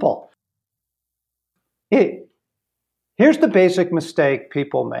simple. Here's the basic mistake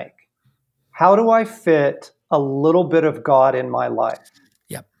people make. How do I fit a little bit of God in my life?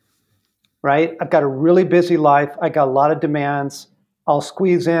 Right? I've got a really busy life. I got a lot of demands. I'll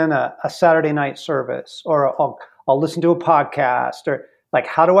squeeze in a Saturday night service, or I'll listen to a podcast, or like,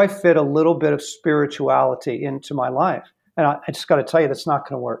 how do I fit a little bit of spirituality into my life? And I just got to tell you, that's not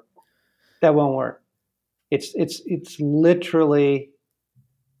going to work. That won't work. It's literally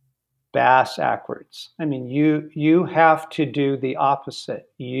bass backwards. I mean, you have to do the opposite.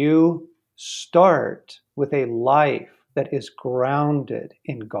 You start with a life that is grounded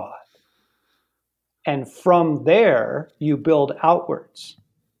in God. And from there, you build outwards.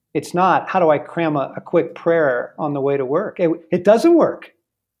 It's not, how do I cram a quick prayer on the way to work? It doesn't work.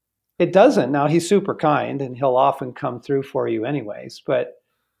 It doesn't. Now, he's super kind, and he'll often come through for you anyways. But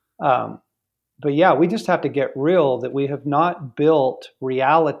yeah, we just have to get real that we have not built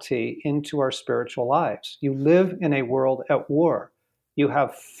reality into our spiritual lives. You live in a world at war. You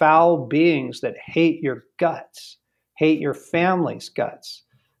have foul beings that hate your guts, hate your family's guts.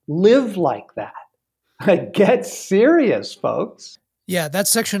 Live like that. Get serious, folks. Yeah, that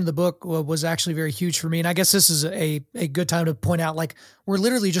section of the book was actually very huge for me. And I guess this is a good time to point out, like, we're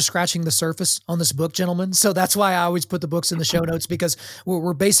literally just scratching the surface on this book, gentlemen. So that's why I always put the books in the show notes, because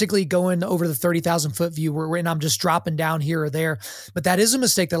we're basically going over the 30,000 foot view, and I'm just dropping down here or there. But that is a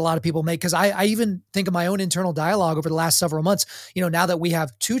mistake that a lot of people make, because I even think of my own internal dialogue over the last several months, now that we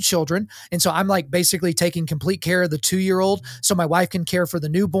have 2 children. And so I'm like basically taking complete care of the 2-year-old so my wife can care for the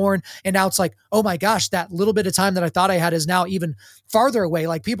newborn. And now it's like, oh my gosh, that little bit of time that I thought I had is now even farther away.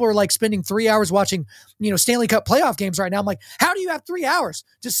 Like, people are like spending 3 hours watching, Stanley Cup playoff games right now. I'm like, how do you have 3 hours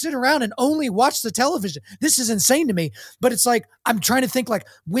to sit around and only watch the television? This is insane to me. But it's like, I'm trying to think, like,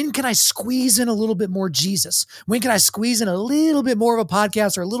 when can I squeeze in a little bit more Jesus? When can I squeeze in a little bit more of a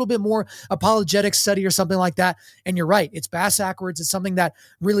podcast or a little bit more apologetic study or something like that? And you're right. It's bass backwards. It's something that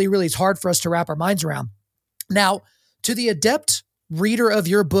really, really is hard for us to wrap our minds around. Now, to the adept reader of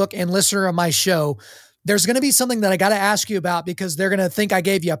your book and listener of my show, there's going to be something that I got to ask you about because they're going to think I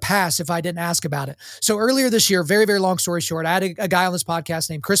gave you a pass if I didn't ask about it. So earlier this year, very, very long story short, I had a guy on this podcast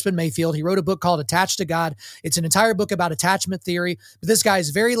named Crispin Mayfield. He wrote a book called Attached to God. It's an entire book about attachment theory, but this guy is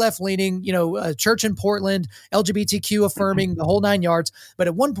very left-leaning, church in Portland, LGBTQ affirming, the whole 9 yards. But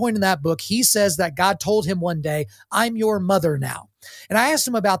at one point in that book, he says that God told him one day, "I'm your mother now." And I asked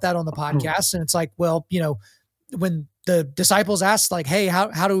him about that on the podcast. And it's like, well, when the disciples asked, like, hey,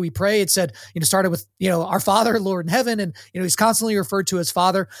 how do we pray? It said, started with, our Father, Lord in heaven. And, he's constantly referred to as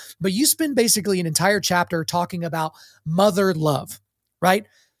Father. But you spend basically an entire chapter talking about mother love, right?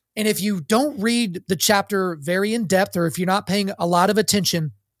 And if you don't read the chapter very in depth, or if you're not paying a lot of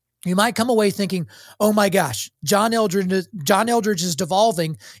attention, you might come away thinking, oh my gosh, John Eldredge is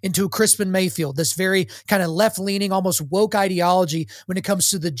devolving into Crispin Mayfield, this very kind of left-leaning, almost woke ideology when it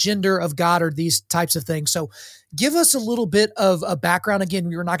comes to the gender of God or these types of things. So give us a little bit of a background. Again,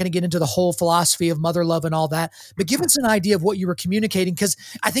 we're not going to get into the whole philosophy of mother love and all that, but give us an idea of what you were communicating. Because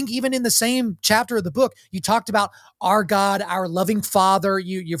I think even in the same chapter of the book, you talked about our God, our loving Father.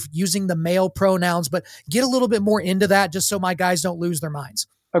 You're using the male pronouns, but get a little bit more into that just so my guys don't lose their minds.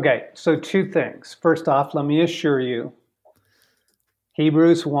 Okay, so two things. First off, let me assure you,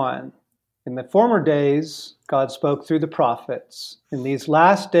 Hebrews 1, in the former days, God spoke through the prophets. In these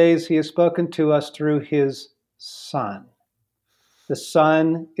last days, he has spoken to us through his Son. The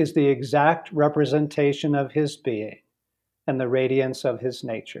Son is the exact representation of his being and the radiance of his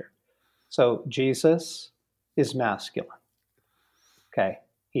nature. So Jesus is masculine. Okay,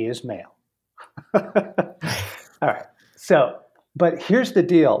 he is male. All right, but here's the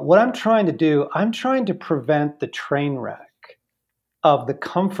deal. What I'm trying to do, I'm trying to prevent the train wreck of the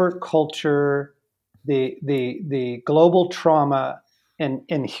comfort culture, the global trauma.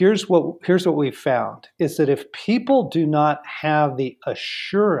 And here's what we've found is that if people do not have the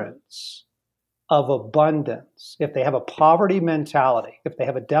assurance of abundance, if they have a poverty mentality, if they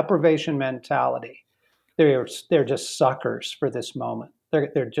have a deprivation mentality, they're just suckers for this moment.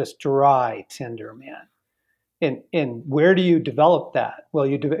 They're just dry tinder, man. And where do you develop that? Well,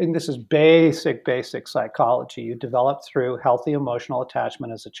 and this is basic psychology. You develop through healthy emotional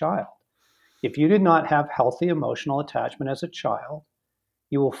attachment as a child. If you did not have healthy emotional attachment as a child,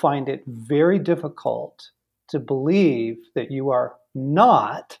 you will find it very difficult to believe that you are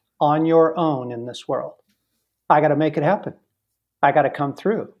not on your own in this world. I got to make it happen. I got to come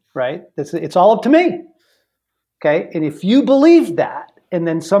through, right? It's all up to me. Okay. And if you believe that, and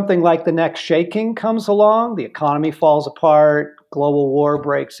then something like the next shaking comes along, the economy falls apart, global war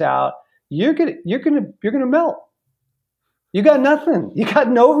breaks out, you're gonna melt. You got nothing. You got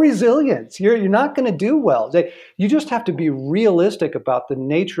no resilience. You're not going to do well. You just have to be realistic about the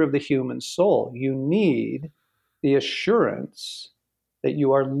nature of the human soul. You need the assurance that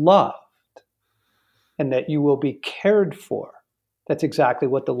you are loved and that you will be cared for. That's exactly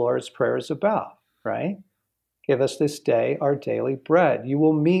what the Lord's Prayer is about, right? Give us this day our daily bread. You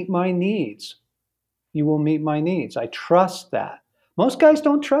will meet my needs. You will meet my needs. I trust that. Most guys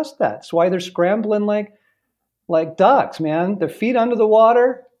don't trust that. That's why they're scrambling like ducks, man. Their feet under the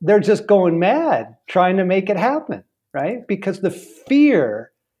water. They're just going mad trying to make it happen, right? Because the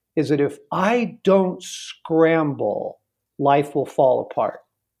fear is that if I don't scramble, life will fall apart.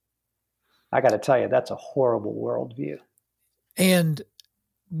 I got to tell you, that's a horrible worldview. And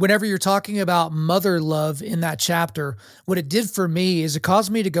whenever you're talking about mother love in that chapter, what it did for me is it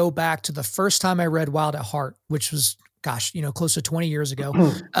caused me to go back to the first time I read Wild at Heart, which was, close to 20 years ago.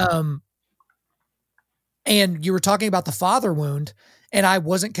 And you were talking about the father wound, and I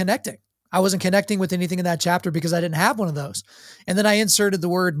wasn't connecting. I wasn't connecting with anything in that chapter because I didn't have one of those. And then I inserted the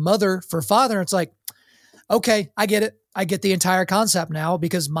word mother for father. It's like, okay, I get it. I get the entire concept now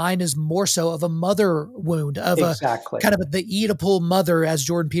because mine is more so of a mother wound, of exactly. a kind of the Oedipal mother, as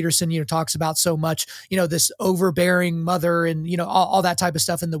Jordan Peterson, talks about so much, this overbearing mother and, all that type of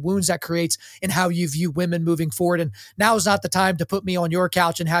stuff and the wounds that creates and how you view women moving forward. And now is not the time to put me on your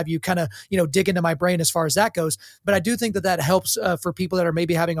couch and have you kind of, dig into my brain as far as that goes. But I do think that helps for people that are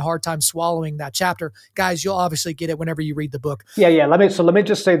maybe having a hard time swallowing that chapter. Guys, you'll obviously get it whenever you read the book. Yeah. Let me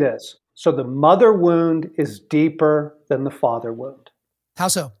just say this. So the mother wound is deeper than the father wound. How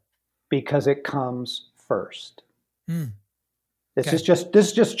so? Because it comes first. This is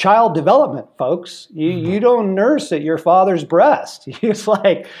just child development, folks. You don't nurse at your father's breast. It's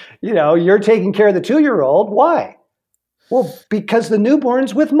like, you're taking care of the 2-year-old. Why? Well, because the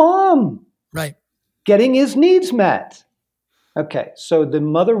newborn's with mom. Right. Getting his needs met. Okay, so the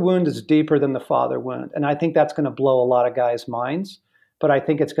mother wound is deeper than the father wound. And I think that's going to blow a lot of guys' minds. But I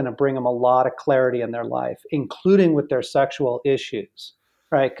think it's going to bring them a lot of clarity in their life, including with their sexual issues.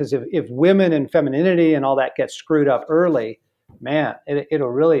 right? Because if women and femininity and all that gets screwed up early, man, it'll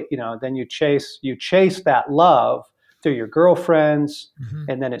really, then you chase that love through your girlfriends,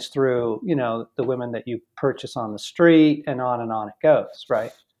 and then it's through, the women that you purchase on the street, and on it goes,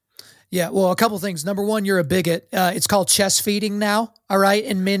 right? Yeah, well, a couple things. Number one, you're a bigot. It's called chest feeding now, all right?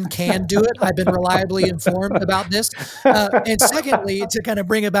 And men can do it. I've been reliably informed about this. And secondly, to kind of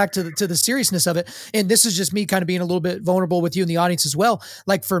bring it back to the seriousness of it, and this is just me kind of being a little bit vulnerable with you in the audience as well.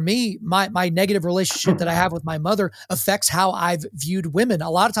 Like for me, my negative relationship that I have with my mother affects how I've viewed women.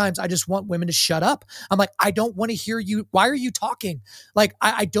 A lot of times I just want women to shut up. I'm like, I don't want to hear you. Why are you talking? Like,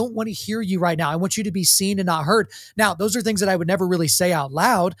 I don't want to hear you right now. I want you to be seen and not heard. Now, those are things that I would never really say out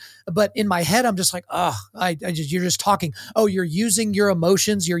loud, but in my head, I'm just like, you're just talking. Oh, you're using your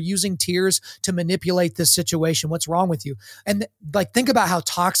emotions. You're using tears to manipulate this situation. What's wrong with you? And think about how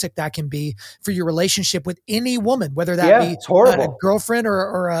toxic that can be for your relationship with any woman, whether that be a girlfriend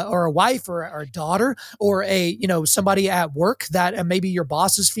or a wife or a daughter or somebody at work that maybe your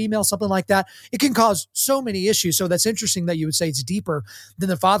boss is female, something like that. It can cause so many issues. So that's interesting that you would say it's deeper than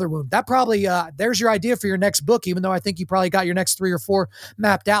the father wound. That probably, there's your idea for your next book, even though I think you probably got your next 3 or 4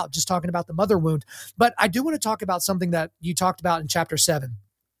 mapped out, just talking about the mother wound. But I do want to talk about something that you talked about in chapter 7.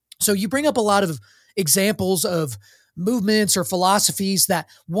 So you bring up a lot of examples of movements or philosophies that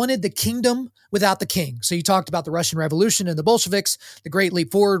wanted the kingdom without the king. So you talked about the Russian Revolution and the Bolsheviks, the Great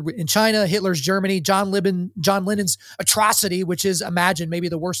Leap Forward in China, Hitler's Germany, John Lennon's Atrocity, which is, imagine, maybe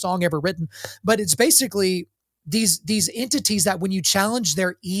the worst song ever written. But it's basically these entities that when you challenge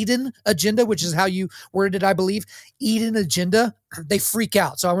their Eden agenda, which is how you worded it, I believe, Eden agenda, they freak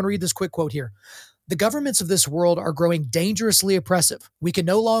out. So I want to read this quick quote here. The governments of this world are growing dangerously oppressive. We can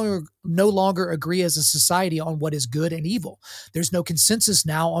no longer agree as a society on what is good and evil. There's no consensus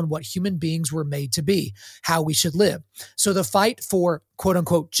now on what human beings were made to be, how we should live. So the fight for quote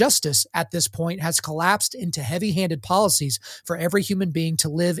unquote justice at this point has collapsed into heavy-handed policies for every human being to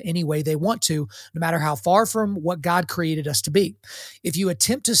live any way they want to, no matter how far from what God created us to be. If you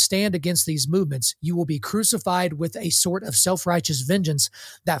attempt to stand against these movements, you will be crucified with a sort of self-righteous vengeance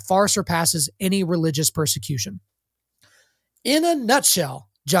that far surpasses any religious persecution. In a nutshell,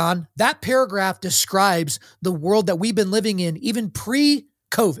 John, that paragraph describes the world that we've been living in even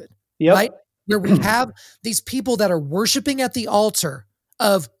pre-COVID, right? Where we have these people that are worshiping at the altar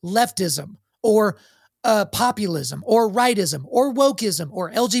of leftism or populism or rightism or wokeism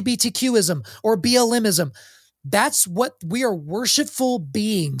or LGBTQism or BLMism. That's what we are, worshipful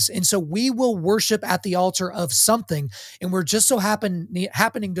beings. And so we will worship at the altar of something. And we're just so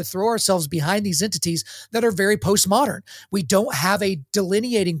happening to throw ourselves behind these entities that are very postmodern. We don't have a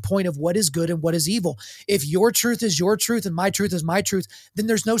delineating point of what is good and what is evil. If your truth is your truth and my truth is my truth, then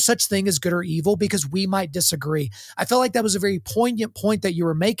there's no such thing as good or evil because we might disagree. I felt like that was a very poignant point that you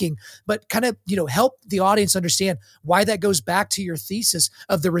were making, but kind of, help the audience understand why that goes back to your thesis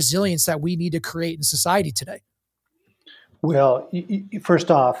of the resilience that we need to create in society today. Well, first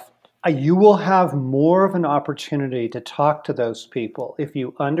off, you will have more of an opportunity to talk to those people if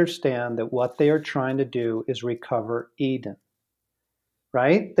you understand that what they are trying to do is recover Eden,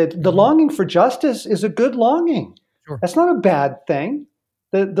 right? That the longing for justice is a good longing. Sure. That's not a bad thing.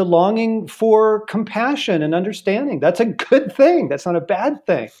 The longing for compassion and understanding, that's a good thing. That's not a bad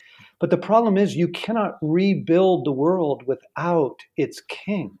thing. But the problem is you cannot rebuild the world without its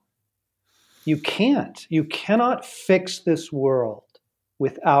king. You can't. You cannot fix this world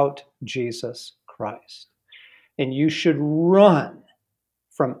without Jesus Christ. And you should run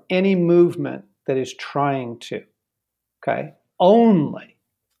from any movement that is trying to. Okay? Only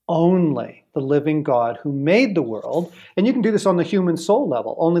the living God who made the world, and you can do this on the human soul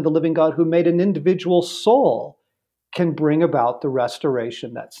level, only the living God who made an individual soul can bring about the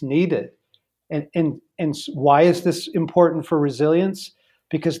restoration that's needed. And why is this important for resilience?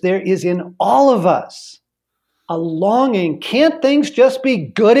 Because there is in all of us a longing. Can't things just be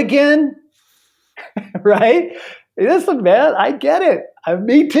good again? Right? Listen, man, I get it.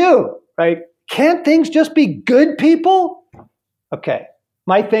 Me too, right? Can't things just be good, people? Okay.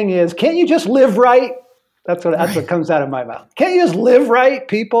 My thing is, can't you just live right? That's what comes out of my mouth. Can't you just live right,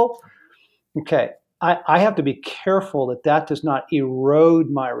 people? Okay. I have to be careful that does not erode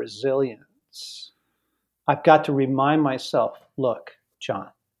my resilience. I've got to remind myself, look, John,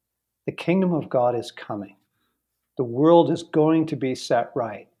 the kingdom of God is coming. The world is going to be set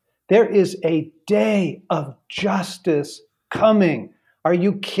right. There is a day of justice coming. Are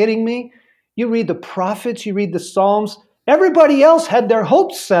you kidding me? You read the prophets, you read the Psalms. Everybody else had their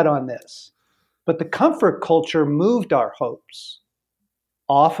hopes set on this. But the comfort culture moved our hopes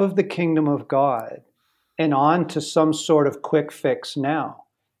off of the kingdom of God and on to some sort of quick fix now.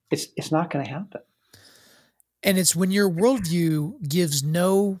 It's not going to happen. And it's when your worldview gives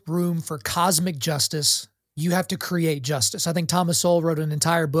no room for cosmic justice, you have to create justice. I think Thomas Sowell wrote an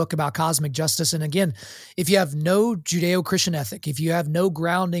entire book about cosmic justice. And again, if you have no Judeo-Christian ethic, if you have no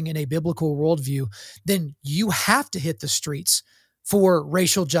grounding in a biblical worldview, then you have to hit the streets for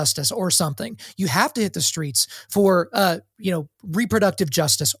racial justice or something. You have to hit the streets for, reproductive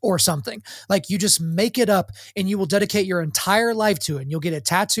justice or something. Like, you just make it up and you will dedicate your entire life to it, and you'll get it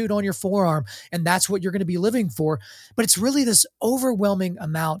tattooed on your forearm, and that's what you're going to be living for. But it's really this overwhelming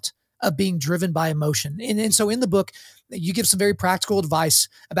amount of being driven by emotion. And so in the book, you give some very practical advice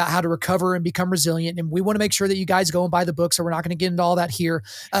about how to recover and become resilient. And we want to make sure that you guys go and buy the book. So we're not going to get into all that here.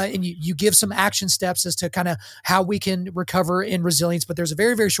 And you give some action steps as to kind of how we can recover in resilience. But there's a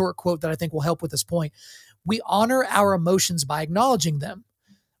very, very short quote that I think will help with this point. We honor our emotions by acknowledging them.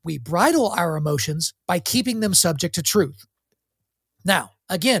 We bridle our emotions by keeping them subject to truth. Now,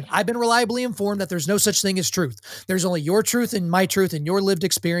 again, I've been reliably informed that there's no such thing as truth. There's only your truth and my truth and your lived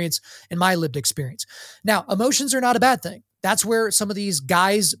experience and my lived experience. Now, emotions are not a bad thing. That's where some of these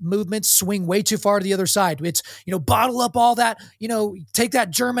guys' movements swing way too far to the other side. It's, bottle up all that, take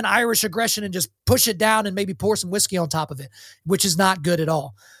that German Irish aggression and just push it down and maybe pour some whiskey on top of it, which is not good at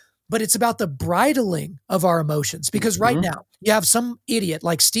all. But it's about the bridling of our emotions, because right now you have some idiot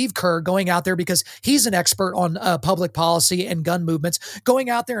like Steve Kerr going out there, because he's an expert on public policy and gun movements, going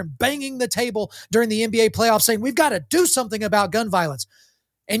out there and banging the table during the NBA playoffs saying, we've got to do something about gun violence.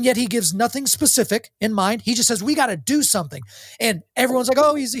 And yet he gives nothing specific in mind. He just says, we got to do something. And everyone's like,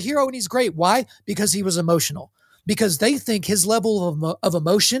 oh, he's a hero and he's great. Why? Because he was emotional. Because they think his level of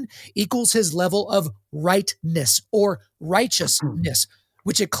emotion equals his level of rightness or righteousness,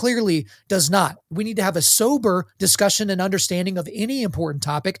 which it clearly does not. We need to have a sober discussion and understanding of any important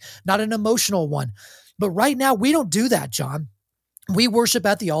topic, not an emotional one. But right now, we don't do that, John. We worship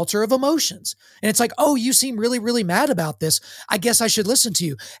at the altar of emotions. And it's like, oh, you seem really, really mad about this. I guess I should listen to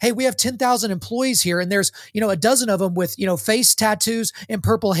you. Hey, we have 10,000 employees here, and there's, a dozen of them with, face tattoos and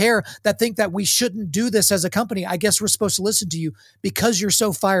purple hair that think that we shouldn't do this as a company. I guess we're supposed to listen to you because you're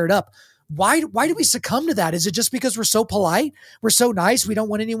so fired up. Why do we succumb to that? Is it just because we're so polite? We're so nice. We don't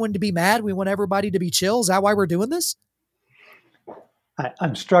want anyone to be mad. We want everybody to be chill. Is that why we're doing this?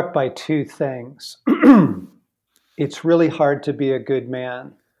 I'm struck by two things. It's really hard to be a good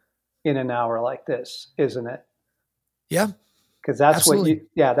man in an hour like this, isn't it? Yeah. Because that's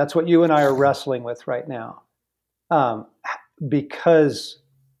what you and I are wrestling with right now. Because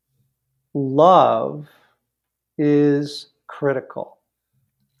love is critical.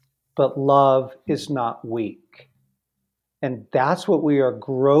 But love is not weak. And that's what we are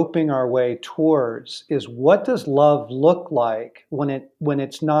groping our way towards, is what does love look like when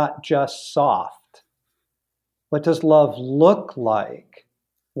it's not just soft? What does love look like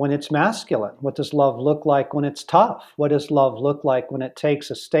when it's masculine? What does love look like when it's tough? What does love look like when it takes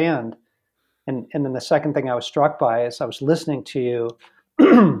a stand? And then the second thing I was struck by is I was listening to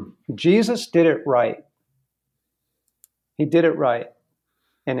you. Jesus did it right. He did it right.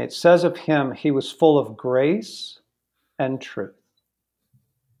 And it says of him, he was full of grace and truth.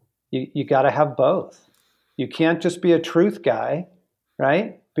 You got to have both. You can't just be a truth guy,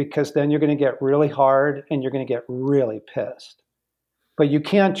 right? Because then you're going to get really hard and you're going to get really pissed. But you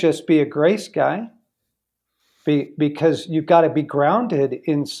can't just be a grace guy, because you've got to be grounded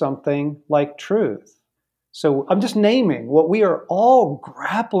in something like truth. So I'm just naming what we are all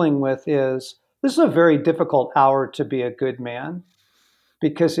grappling with. This is a very difficult hour to be a good man.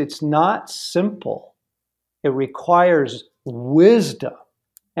 Because it's not simple. It requires wisdom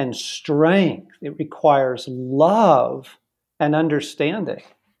and strength. It requires love and understanding.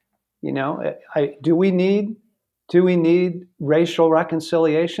 Do we need racial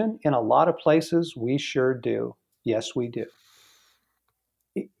reconciliation? In a lot of places, we sure do. Yes, we do.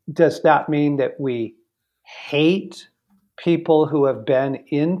 Does that mean that we hate people who have been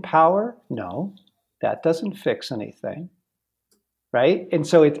in power? No, that doesn't fix anything. Right? And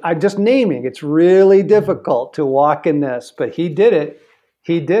so I'm just naming, it's really difficult to walk in this, but he did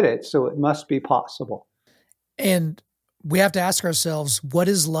it. So it must be possible. And we have to ask ourselves, what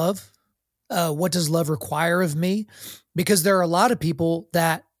is love? What does love require of me? Because there are a lot of people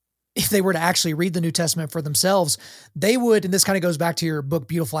that, if they were to actually read the New Testament for themselves, they would, and this kind of goes back to your book,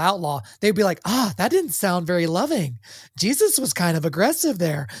 Beautiful Outlaw, they'd be like, that didn't sound very loving. Jesus was kind of aggressive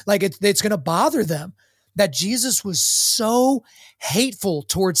there. Like it's going to bother them. That Jesus was so hateful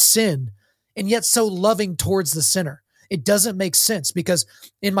towards sin and yet so loving towards the sinner. It doesn't make sense because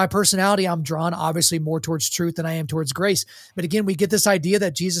in my personality, I'm drawn obviously more towards truth than I am towards grace. But again, we get this idea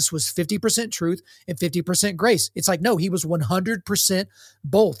that Jesus was 50% truth and 50% grace. It's like, no, he was 100%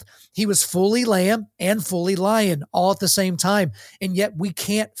 both. He was fully lamb and fully lion all at the same time. And yet we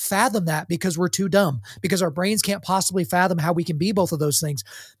can't fathom that because we're too dumb, because our brains can't possibly fathom how we can be both of those things.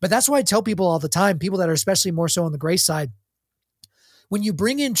 But that's why I tell people all the time, people that are especially more so on the grace side, when you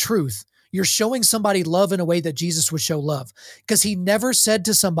bring in truth, you're showing somebody love in a way that Jesus would show love, because he never said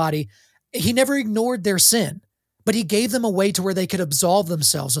to somebody, he never ignored their sin, but he gave them a way to where they could absolve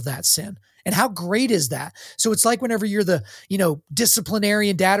themselves of that sin. And how great is that? So it's like whenever you're the,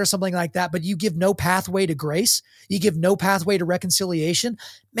 disciplinarian dad or something like that, but you give no pathway to grace, you give no pathway to reconciliation,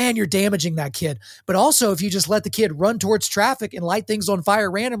 man, you're damaging that kid. But also if you just let the kid run towards traffic and light things on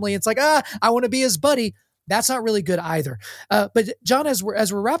fire randomly, it's like, I want to be his buddy. That's not really good either. But John, as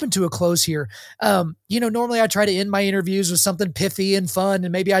we're wrapping to a close here, normally I try to end my interviews with something pithy and fun.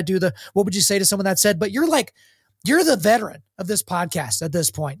 And maybe I do what would you say to someone that said, but you're the veteran of this podcast at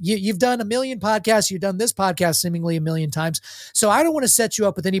this point. You've done a million podcasts. You've done this podcast seemingly a million times. So I don't want to set you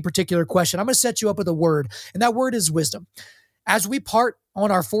up with any particular question. I'm going to set you up with a word, and that word is wisdom. As we part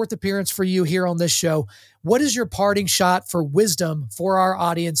on our fourth appearance for you here on this show, what is your parting shot for wisdom for our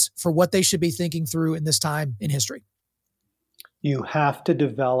audience for what they should be thinking through in this time in history? You have to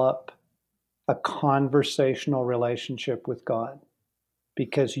develop a conversational relationship with God,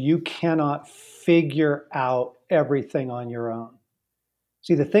 because you cannot figure out everything on your own.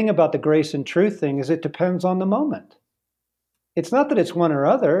 See, the thing about the grace and truth thing is it depends on the moment. It's not that it's one or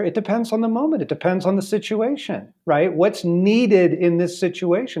other. It depends on the moment. It depends on the situation, right? What's needed in this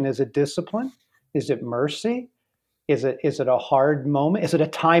situation? Is it discipline? Is it mercy? Is it a hard moment? Is it a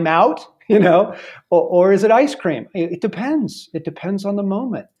timeout? Or is it ice cream? It depends. It depends on the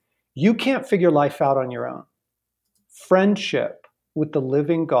moment. You can't figure life out on your own. Friendship with the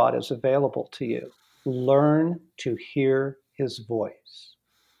living God is available to you. Learn to hear his voice.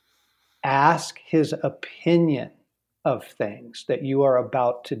 Ask his opinion of things that you are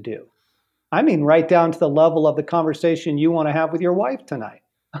about to do. I mean, right down to the level of the conversation you want to have with your wife tonight.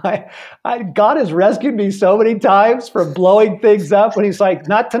 God has rescued me so many times from blowing things up when he's like,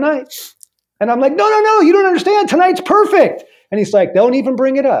 not tonight. And I'm like, no, you don't understand. Tonight's perfect. And he's like, don't even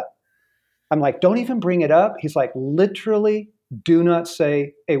bring it up. I'm like, don't even bring it up. He's like, literally, do not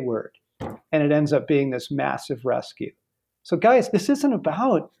say a word. And it ends up being this massive rescue. So guys, this isn't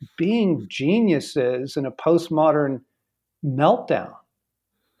about being geniuses in a postmodern meltdown.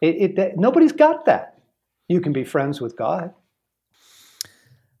 Nobody's got that. You can be friends with God.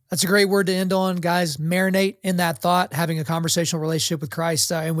 That's a great word to end on, guys. Marinate in that thought. Having a conversational relationship with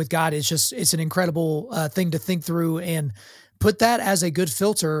Christ and with God, it's an incredible thing to think through, and put that as a good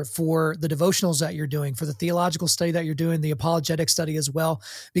filter for the devotionals that you're doing, for the theological study that you're doing, the apologetic study as well,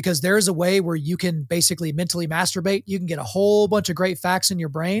 because there is a way where you can basically mentally masturbate. You can get a whole bunch of great facts in your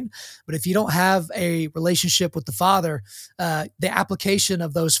brain, but if you don't have a relationship with the Father, the application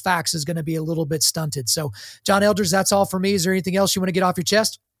of those facts is going to be a little bit stunted. So John Eldredge, that's all for me. Is there anything else you want to get off your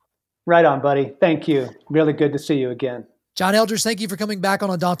chest? Right on, buddy. Thank you. Really good to see you again. John Eldredge, thank you for coming back on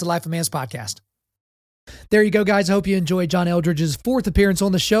Undaunted Life of Man's podcast. There you go, guys. I hope you enjoyed John Eldredge's fourth appearance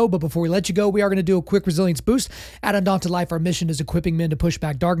on the show. But before we let you go, we are going to do a quick resilience boost. At Undaunted Life, our mission is equipping men to push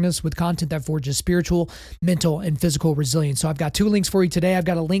back darkness with content that forges spiritual, mental, and physical resilience. So I've got two links for you today. I've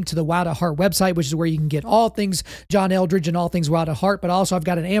got a link to the Wild at Heart website, which is where you can get all things John Eldredge and all things Wild at Heart. But also I've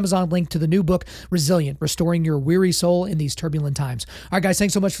got an Amazon link to the new book, Resilient, Restoring Your Weary Soul in These Turbulent Times. All right, guys,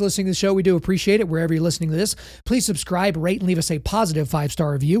 thanks so much for listening to the show. We do appreciate it. Wherever you're listening to this, please subscribe, rate, and leave us a positive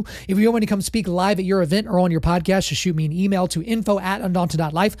 5-star review. If you want to come speak live at your event or on your podcast, just shoot me an email to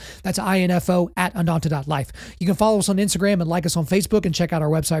info@undaunted.life. That's info@undaunted.life. You can follow us on Instagram and like us on Facebook, and check out our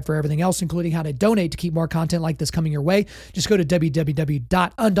website for everything else, including how to donate to keep more content like this coming your way. Just go to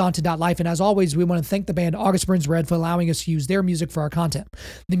www.undaunted.life. And as always, we want to thank the band August Burns Red for allowing us to use their music for our content.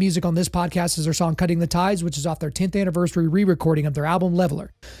 The music on this podcast is their song Cutting the Ties, which is off their 10th anniversary re-recording of their album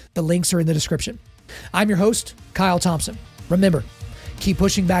Leveler. The links are in the description. I'm your host, Kyle Thompson. Remember, keep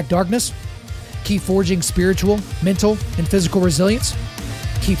pushing back darkness. Keep forging spiritual, mental, and physical resilience.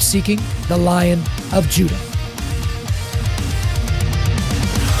 Keep seeking the Lion of Judah.